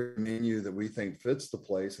going to create a menu that we think fits the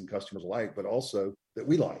place and customers like, but also that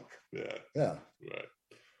we like. Yeah. Right.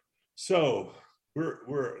 So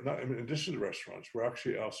we're not, in addition to restaurants, we're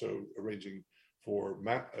actually also arranging for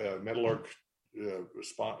Metallark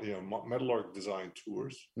Metallark design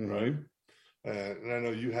tours, mm-hmm. right? And I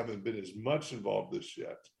know you haven't been as much involved this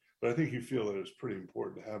yet, but I think you feel that it's pretty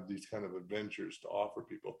important to have these kind of adventures to offer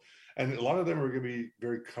people. And a lot of them are going to be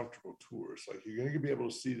very comfortable tours. Like, you're going to be able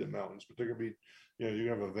to see the mountains, but they're going to be, you're going to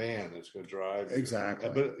have a van that's going to drive. Exactly.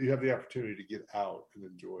 But you have the opportunity to get out and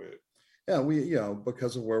enjoy it. Yeah, we,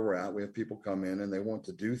 because of where we're at, we have people come in and they want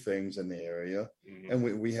to do things in the area. Mm-hmm.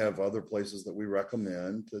 And we have other places that we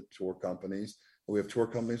recommend to tour companies. We have tour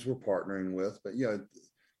companies we're partnering with. But,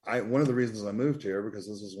 one of the reasons I moved here, because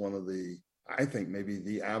this is one of the, I think maybe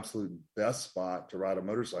the absolute best spot to ride a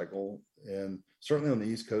motorcycle, and certainly on the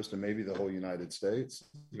East Coast and maybe the whole United States.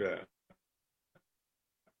 Yeah.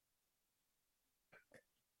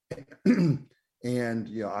 And,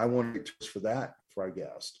 I want to make tours for that for our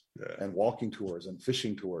guests, and walking tours and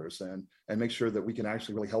fishing tours, and make sure that we can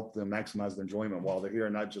actually really help them maximize their enjoyment while they're here,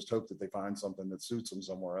 and not just hope that they find something that suits them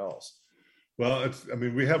somewhere else. Well,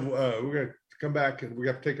 we're going to come back, and we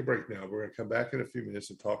have to take a break now. We're going to come back in a few minutes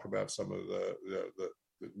and talk about some of the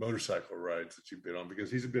motorcycle rides that you've been on,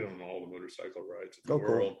 because he's been on all the motorcycle rides in the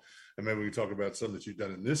world. Cool. And maybe we can talk about some that you've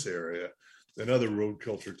done in this area and other road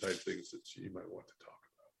culture type things that you might want to talk about.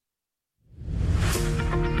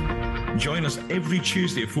 Join us every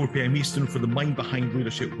Tuesday at 4 p.m. Eastern for the Mind Behind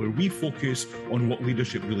Leadership, where we focus on what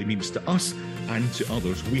leadership really means to us and to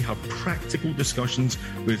others. We have practical discussions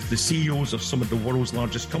with the CEOs of some of the world's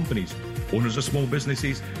largest companies, owners of small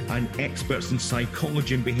businesses, and experts in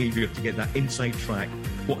psychology and behavior to get that inside track,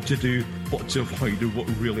 what to do, what to avoid, and what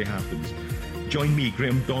really happens. Join me,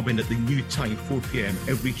 Graham Dobbin, at the new time, 4 p.m.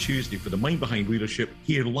 every Tuesday for the Mind Behind Leadership,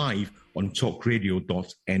 here live on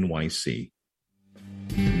talkradio.nyc.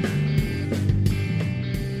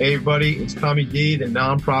 Hey everybody, it's Tommy D, the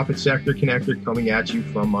Nonprofit Sector Connector, coming at you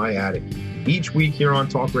from my attic. Each week here on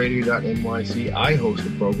talkradio.nyc, I host the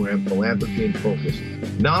program Philanthropy in Focus.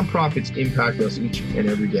 Nonprofits impact us each and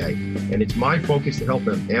every day, and it's my focus to help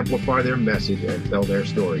them amplify their message and tell their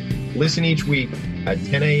story. Listen each week at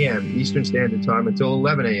 10 a.m. Eastern Standard Time until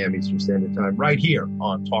 11 a.m. Eastern Standard Time, right here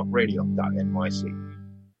on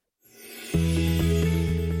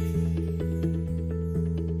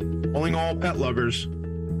talkradio.nyc. Calling all pet lovers.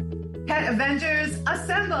 Pet Avengers,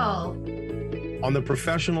 assemble! On the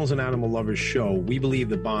Professionals and Animal Lovers show, we believe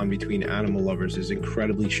the bond between animal lovers is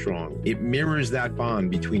incredibly strong. It mirrors that bond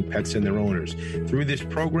between pets and their owners. Through this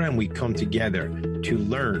program, we come together to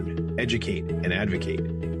learn, educate, and advocate.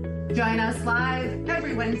 Join us live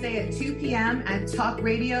every Wednesday at 2 p.m. at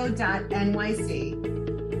talkradio.nyc.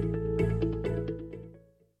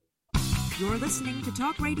 You're listening to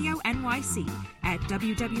Talk Radio NYC at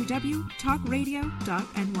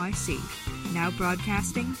www.talkradio.nyc. Now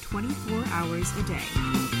broadcasting 24 hours a day.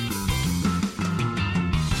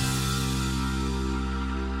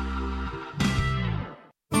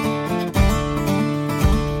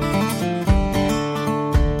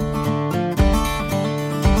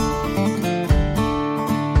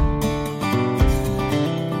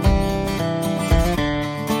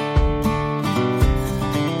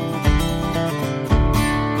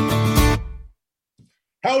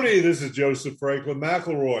 Hey, this is Joseph Franklin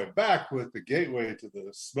McElroy, back with the Gateway to the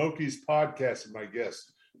Smokies podcast, and my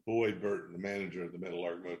guest, Boyd Burton, the manager of the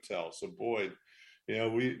Meadowlark Motel. So, Boyd, a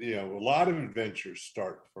lot of adventures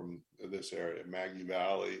start from this area: Maggie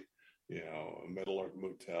Valley, Meadowlark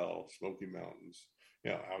Motel, Smoky Mountains,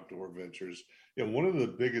 outdoor ventures. One of the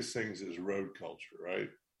biggest things is road culture, right?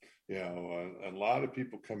 A lot of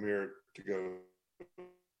people come here to go.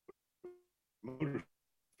 In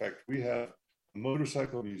fact, we have a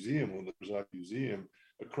motorcycle museum, the motorcycle museum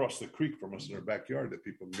across the creek from us in our backyard that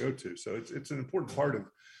people can go to. So it's an important part of,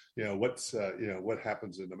 what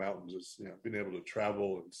happens in the mountains is, being able to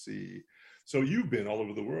travel and see. So you've been all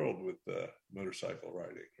over the world with motorcycle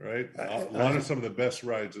riding, right? A lot of some of the best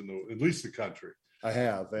rides in at least the country. I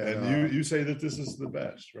have, and you say that this is the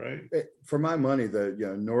best, right? For my money, the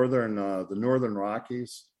Northern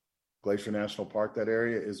Rockies, Glacier National Park, that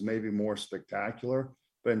area is maybe more spectacular.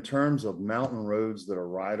 But in terms of mountain roads that are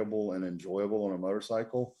rideable and enjoyable on a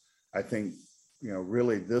motorcycle, I think,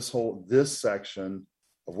 really this section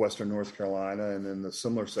of Western North Carolina and then the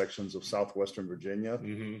similar sections of Southwestern Virginia,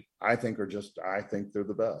 I think they're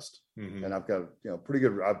the best. And I've got, pretty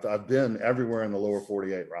good, I've been everywhere in the lower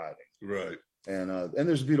 48 riding. Right. And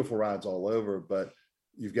there's beautiful rides all over, but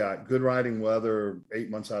you've got good riding weather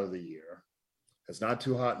 8 months out of the year. It's not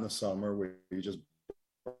too hot in the summer where you just,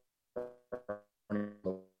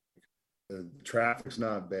 the traffic's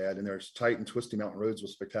not bad, and there's tight and twisty mountain roads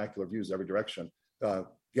with spectacular views every direction.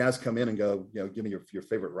 Guys come in and go, give me your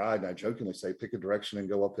favorite ride, and I jokingly say, pick a direction and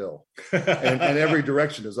go uphill. and every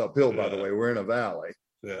direction is uphill, by the way. We're in a valley.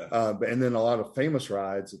 Yeah. And then a lot of famous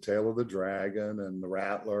rides, the Tail of the Dragon and the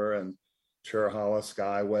Rattler and Cherahalla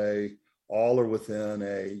Skyway, all are within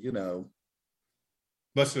a,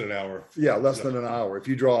 less than an hour. Yeah, less than an hour. If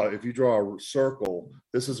you draw a circle,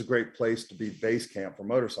 this is a great place to be base camp for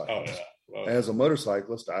motorcycles. Oh, yeah. Well, as a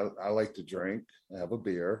motorcyclist, I like to drink, have a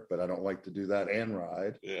beer, but I don't like to do that and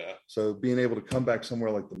ride. Yeah. So being able to come back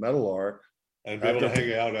somewhere like the Meadowlark and be able to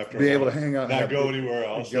hang out not go anywhere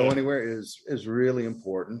else, anywhere is really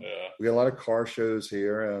important. Yeah. We got a lot of car shows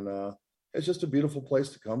here, and it's just a beautiful place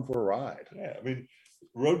to come for a ride. Yeah, I mean,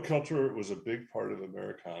 road culture was a big part of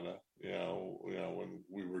Americana. When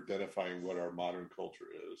we were identifying what our modern culture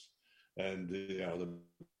is, and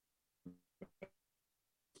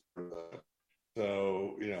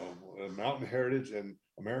mountain heritage and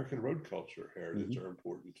American road culture heritage are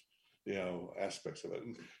important, aspects of it.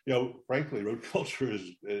 And frankly, road culture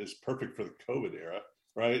is perfect for the COVID era,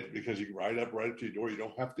 right? Because you can ride up right up to your door. You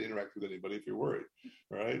don't have to interact with anybody if you're worried,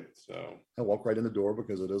 right? So I walk right in the door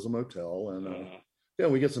because it is a motel, and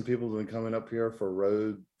we get some people who've been coming up here for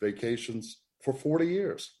road vacations for 40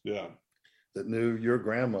 years. Yeah. That knew your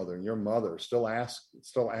grandmother and your mother, still ask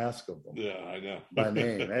of them. Yeah, I know. By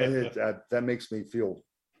name. That makes me feel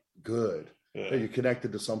good. Yeah. That you're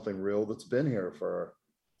connected to something real that's been here for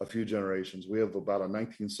a few generations. We have about a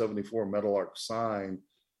 1974 Meadowlark sign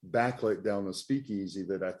backlit down the speakeasy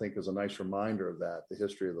that I think is a nice reminder of that, the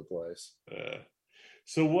history of the place.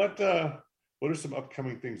 So what are some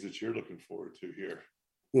upcoming things that you're looking forward to here?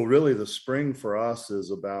 Well, really, the spring for us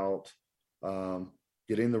is about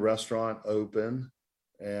getting the restaurant open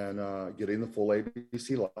and getting the full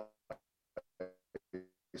ABC license.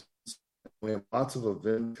 We have lots of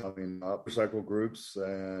events coming up, motorcycle groups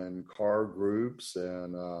and car groups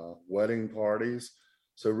and wedding parties.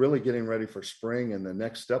 So really getting ready for spring. And the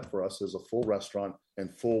next step for us is a full restaurant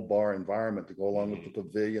and full bar environment to go along with the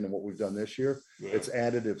pavilion and what we've done this year. Yeah. It's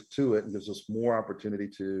additive to it and gives us more opportunity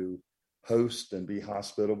to host and be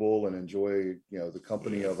hospitable and enjoy, the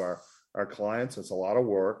company of our clients. It's a lot of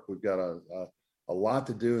work. We've got a lot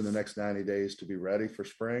to do in the next 90 days to be ready for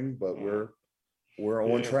spring, but we're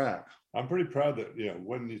on track. I'm pretty proud that,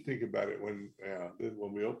 when you think about it, when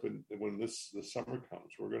we open, when the summer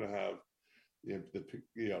comes, we're going to have, you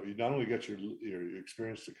not only get your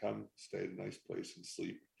experience to come stay at a nice place and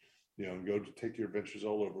sleep, and go to take your adventures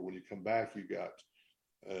all over. When you come back, you got,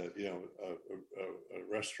 a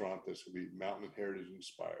restaurant that's going to be mountain heritage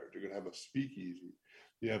inspired. You're going to have a speakeasy.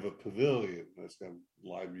 You have a pavilion that's going to have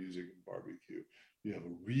live music and barbecue. You have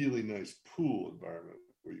a really nice pool environment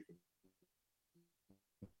where you can.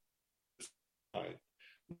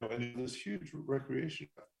 And this huge recreation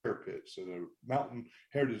fire pits and a mountain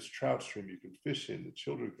heritage trout stream you can fish in. The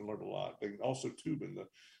children can learn a lot. They can also tube in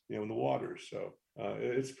in the water. So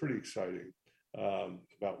it's pretty exciting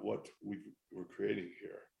about what we're creating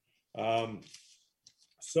here.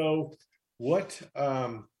 So what?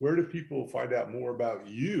 Where do people find out more about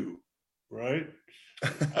you? Right.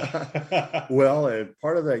 Well, and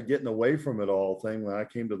part of that getting away from it all thing, when I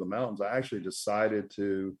came to the mountains, I actually decided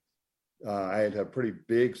to I had a pretty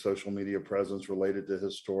big social media presence related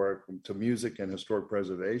to music and historic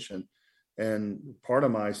preservation. And part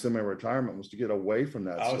of my semi-retirement was to get away from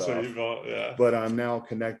that stuff. But I'm now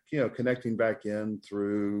connecting back in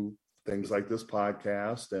through things like this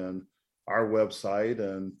podcast and our website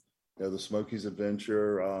and the Smokies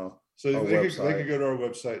Adventure. So they could go to our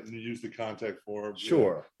website and use the contact form.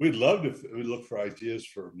 Sure, we'd love to. We'd look for ideas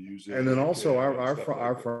for music, and then also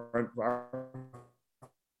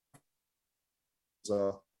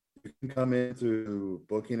you can come in through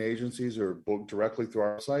booking agencies or book directly through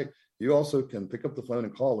our site. You also can pick up the phone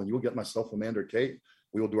and call, and you will get myself, Amanda, or Kate.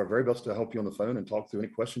 We will do our very best to help you on the phone and talk through any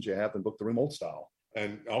questions you have and book the room old style.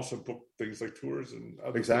 And also book things like tours and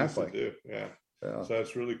other things to do. Yeah. So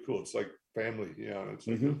that's really cool. It's like family, it's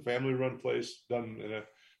like a family-run place done in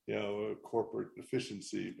a corporate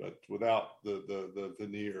efficiency, but without the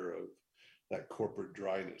veneer of that corporate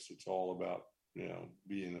dryness. It's all about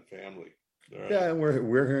being a family. Right? Yeah, and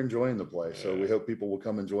we're here enjoying the place, so we hope people will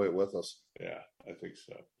come enjoy it with us. Yeah, I think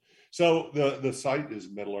so. So the site is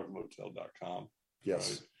meadowlarkmotel.com. Yes,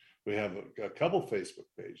 right? We have a couple Facebook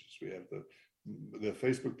pages. We have the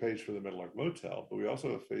Facebook page for the Meadowlark Motel, but we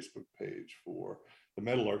also have a Facebook page for the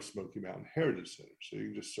Meadowlark Smoky Mountain Heritage Center. So you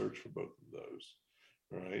can just search for both of those,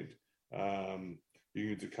 right? You can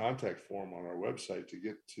use the contact form on our website to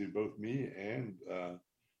get to both me and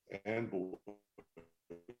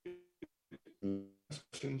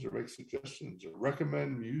questions or make suggestions or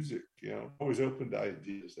recommend music. Always open to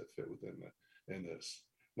ideas that fit in this.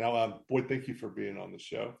 Now, Boyd, thank you for being on the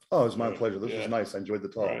show. Oh, it was my pleasure. This was nice. I enjoyed the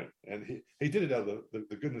talk. Right. And he did it out of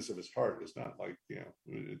the goodness of his heart. It's not like,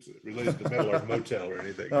 it's related to Meadowlark Motel or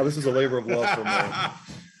anything. No, this is a labor of love for me.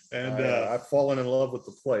 And I've fallen in love with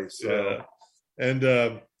the place. So. Yeah.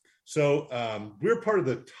 And so we're part of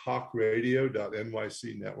the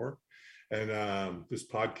talkradio.nyc network. And this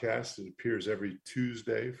podcast, it appears every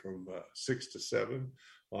Tuesday from 6 to 7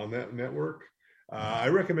 on that network. I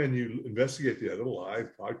recommend you investigate the other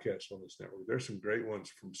live podcasts on this network. There's some great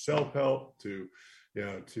ones from self-help to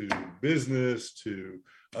business to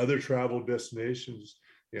other travel destinations.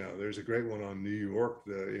 There's a great one on New York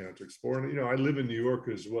to explore. And, I live in New York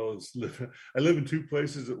as well as I live in two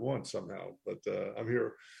places at once somehow, but I'm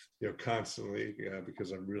here, constantly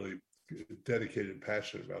because I'm really dedicated and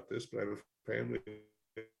passionate about this, but I have a family,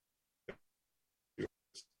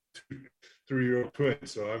 3-year-old twin,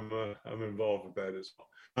 so I'm involved with that as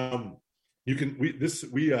well.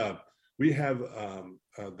 We have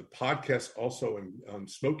the podcast also on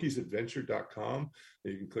smokiesadventure.com.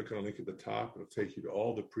 You can click on a link at the top. It'll take you to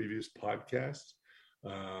all the previous podcasts,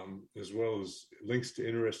 as well as links to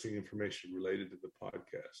interesting information related to the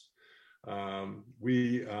podcast.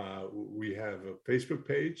 We have a Facebook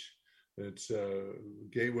page. It's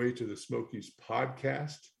Gateway to the Smokies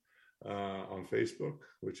podcast on Facebook,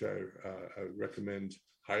 which I recommend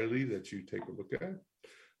highly that you take a look at,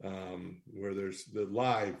 where there's the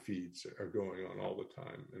live feeds are going on all the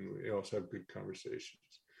time, and we also have good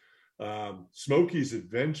conversations. Smokies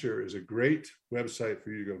Adventure is a great website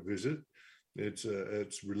for you to go visit.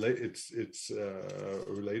 It's related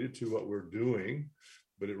to what we're doing,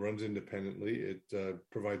 but it runs independently. It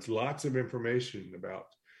provides lots of information about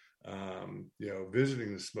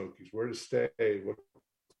visiting the Smokies, where to stay, what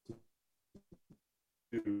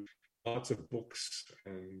to do, lots of books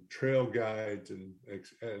and trail guides and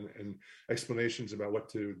explanations about what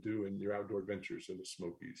to do in your outdoor adventures in the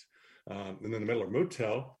Smokies. And then the Meadowlark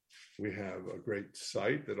Motel, we have a great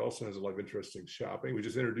site that also has a lot of interesting shopping. We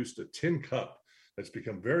just introduced a tin cup that's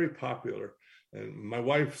become very popular, and my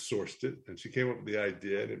wife sourced it, and she came up with the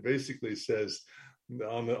idea, and it basically says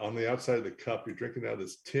on the outside of the cup, you're drinking out of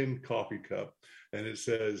this tin coffee cup, and it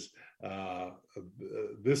says,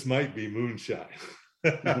 this might be moonshine.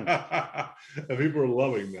 And people are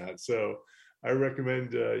loving that. So I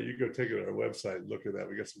recommend you go take it to our website and look at that.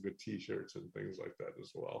 We got some good t-shirts and things like that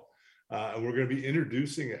as well. And we're going to be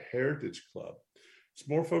introducing a heritage club. It's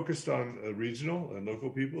more focused on regional and local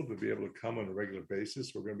people to be able to come on a regular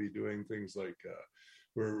basis. We're going to be doing things like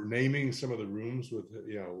we're naming some of the rooms with,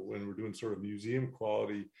 when we're doing sort of museum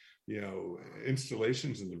quality,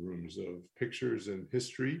 installations in the rooms of pictures and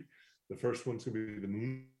history. The first one's going to be the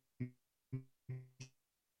moon.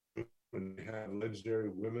 And we have legendary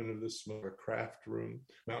women of this craft room,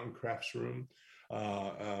 mountain crafts room.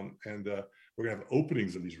 And we're going to have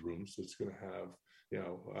openings of these rooms. So it's going to have,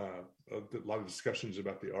 a lot of discussions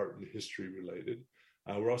about the art and history related.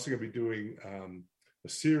 We're also going to be doing a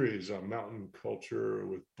series on mountain culture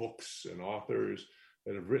with books and authors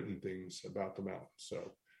that have written things about the mountains.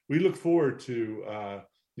 So we look forward to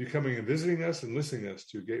you coming and visiting us and listening to us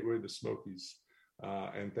to Gateway to the Smokies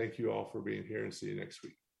And thank you all for being here, and see you next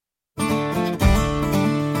week.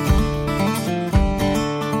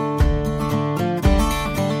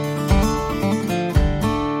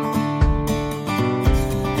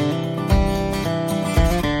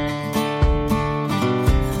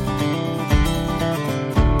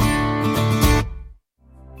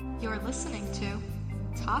 You're listening to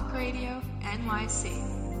Talk Radio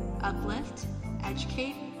NYC. Uplift,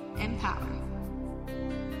 educate, empower.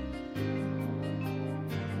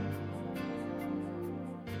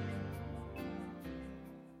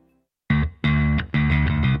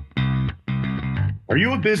 Are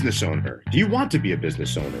you a business owner? Do you want to be a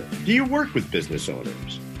business owner? Do you work with business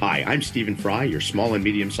owners? Hi, I'm Stephen Fry, your small and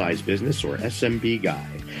medium-sized business or SMB guy,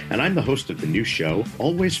 and I'm the host of the new show,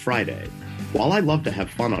 Always Friday. While I love to have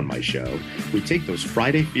fun on my show, we take those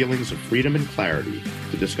Friday feelings of freedom and clarity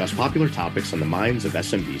to discuss popular topics on the minds of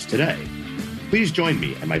SMBs today. Please join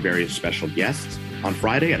me and my various special guests on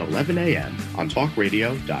Friday at 11 a.m. on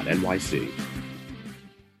talkradio.nyc.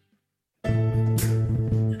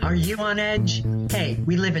 Are you on edge? Hey,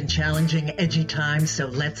 we live in challenging, edgy times, so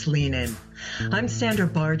let's lean in. I'm Sandra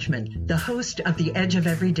Bargman, the host of The Edge of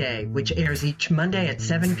Every Day, which airs each Monday at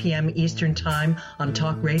 7 p.m. Eastern Time on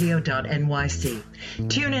talkradio.nyc.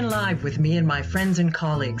 Tune in live with me and my friends and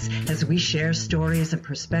colleagues as we share stories and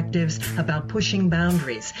perspectives about pushing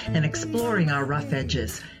boundaries and exploring our rough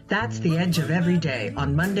edges. That's The Edge of Every Day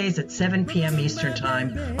on Mondays at 7 p.m. Eastern Time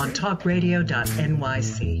on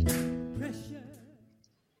talkradio.nyc.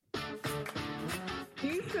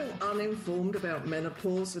 Uninformed about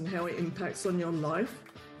menopause and how it impacts on your life?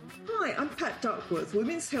 Hi, I'm Pat Duckworth,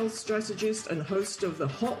 women's health strategist and host of the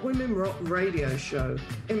Hot Women Rock radio show,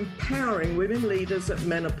 empowering women leaders at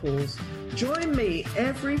menopause. Join me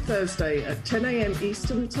every Thursday at 10 a.m.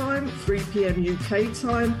 Eastern Time, 3 p.m. UK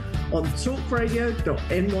time on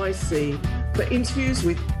talkradio.nyc for interviews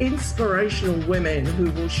with inspirational women who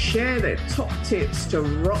will share their top tips to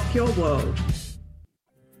rock your world.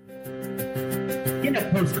 In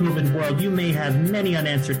a post-COVID world, you may have many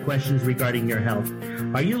unanswered questions regarding your health.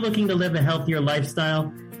 Are you looking to live a healthier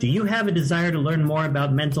lifestyle? Do you have a desire to learn more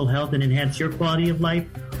about mental health and enhance your quality of life?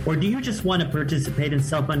 Or do you just want to participate in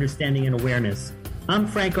self-understanding and awareness? I'm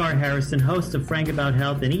Frank R. Harrison, host of Frank About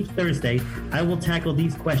Health, and each Thursday, I will tackle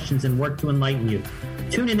these questions and work to enlighten you.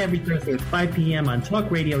 Tune in every Thursday at 5 p.m. on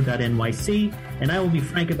talkradio.nyc, and I will be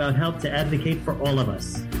frank about health to advocate for all of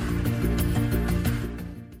us.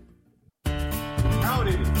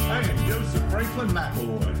 I am Joseph Franklin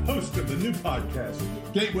McElroy, host of the new podcast,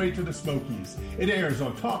 Gateway to the Smokies. It airs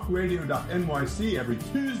on talkradio.nyc every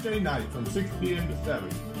Tuesday night from 6 p.m. to 7.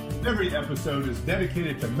 Every episode is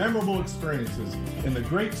dedicated to memorable experiences in the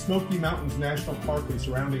Great Smoky Mountains National Park and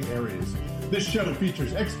surrounding areas. This show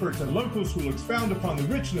features experts and locals who will expound upon the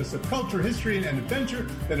richness of culture, history, and adventure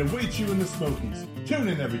that awaits you in the Smokies. Tune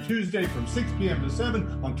in every Tuesday from 6 p.m. to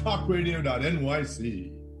 7 on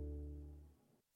talkradio.nyc.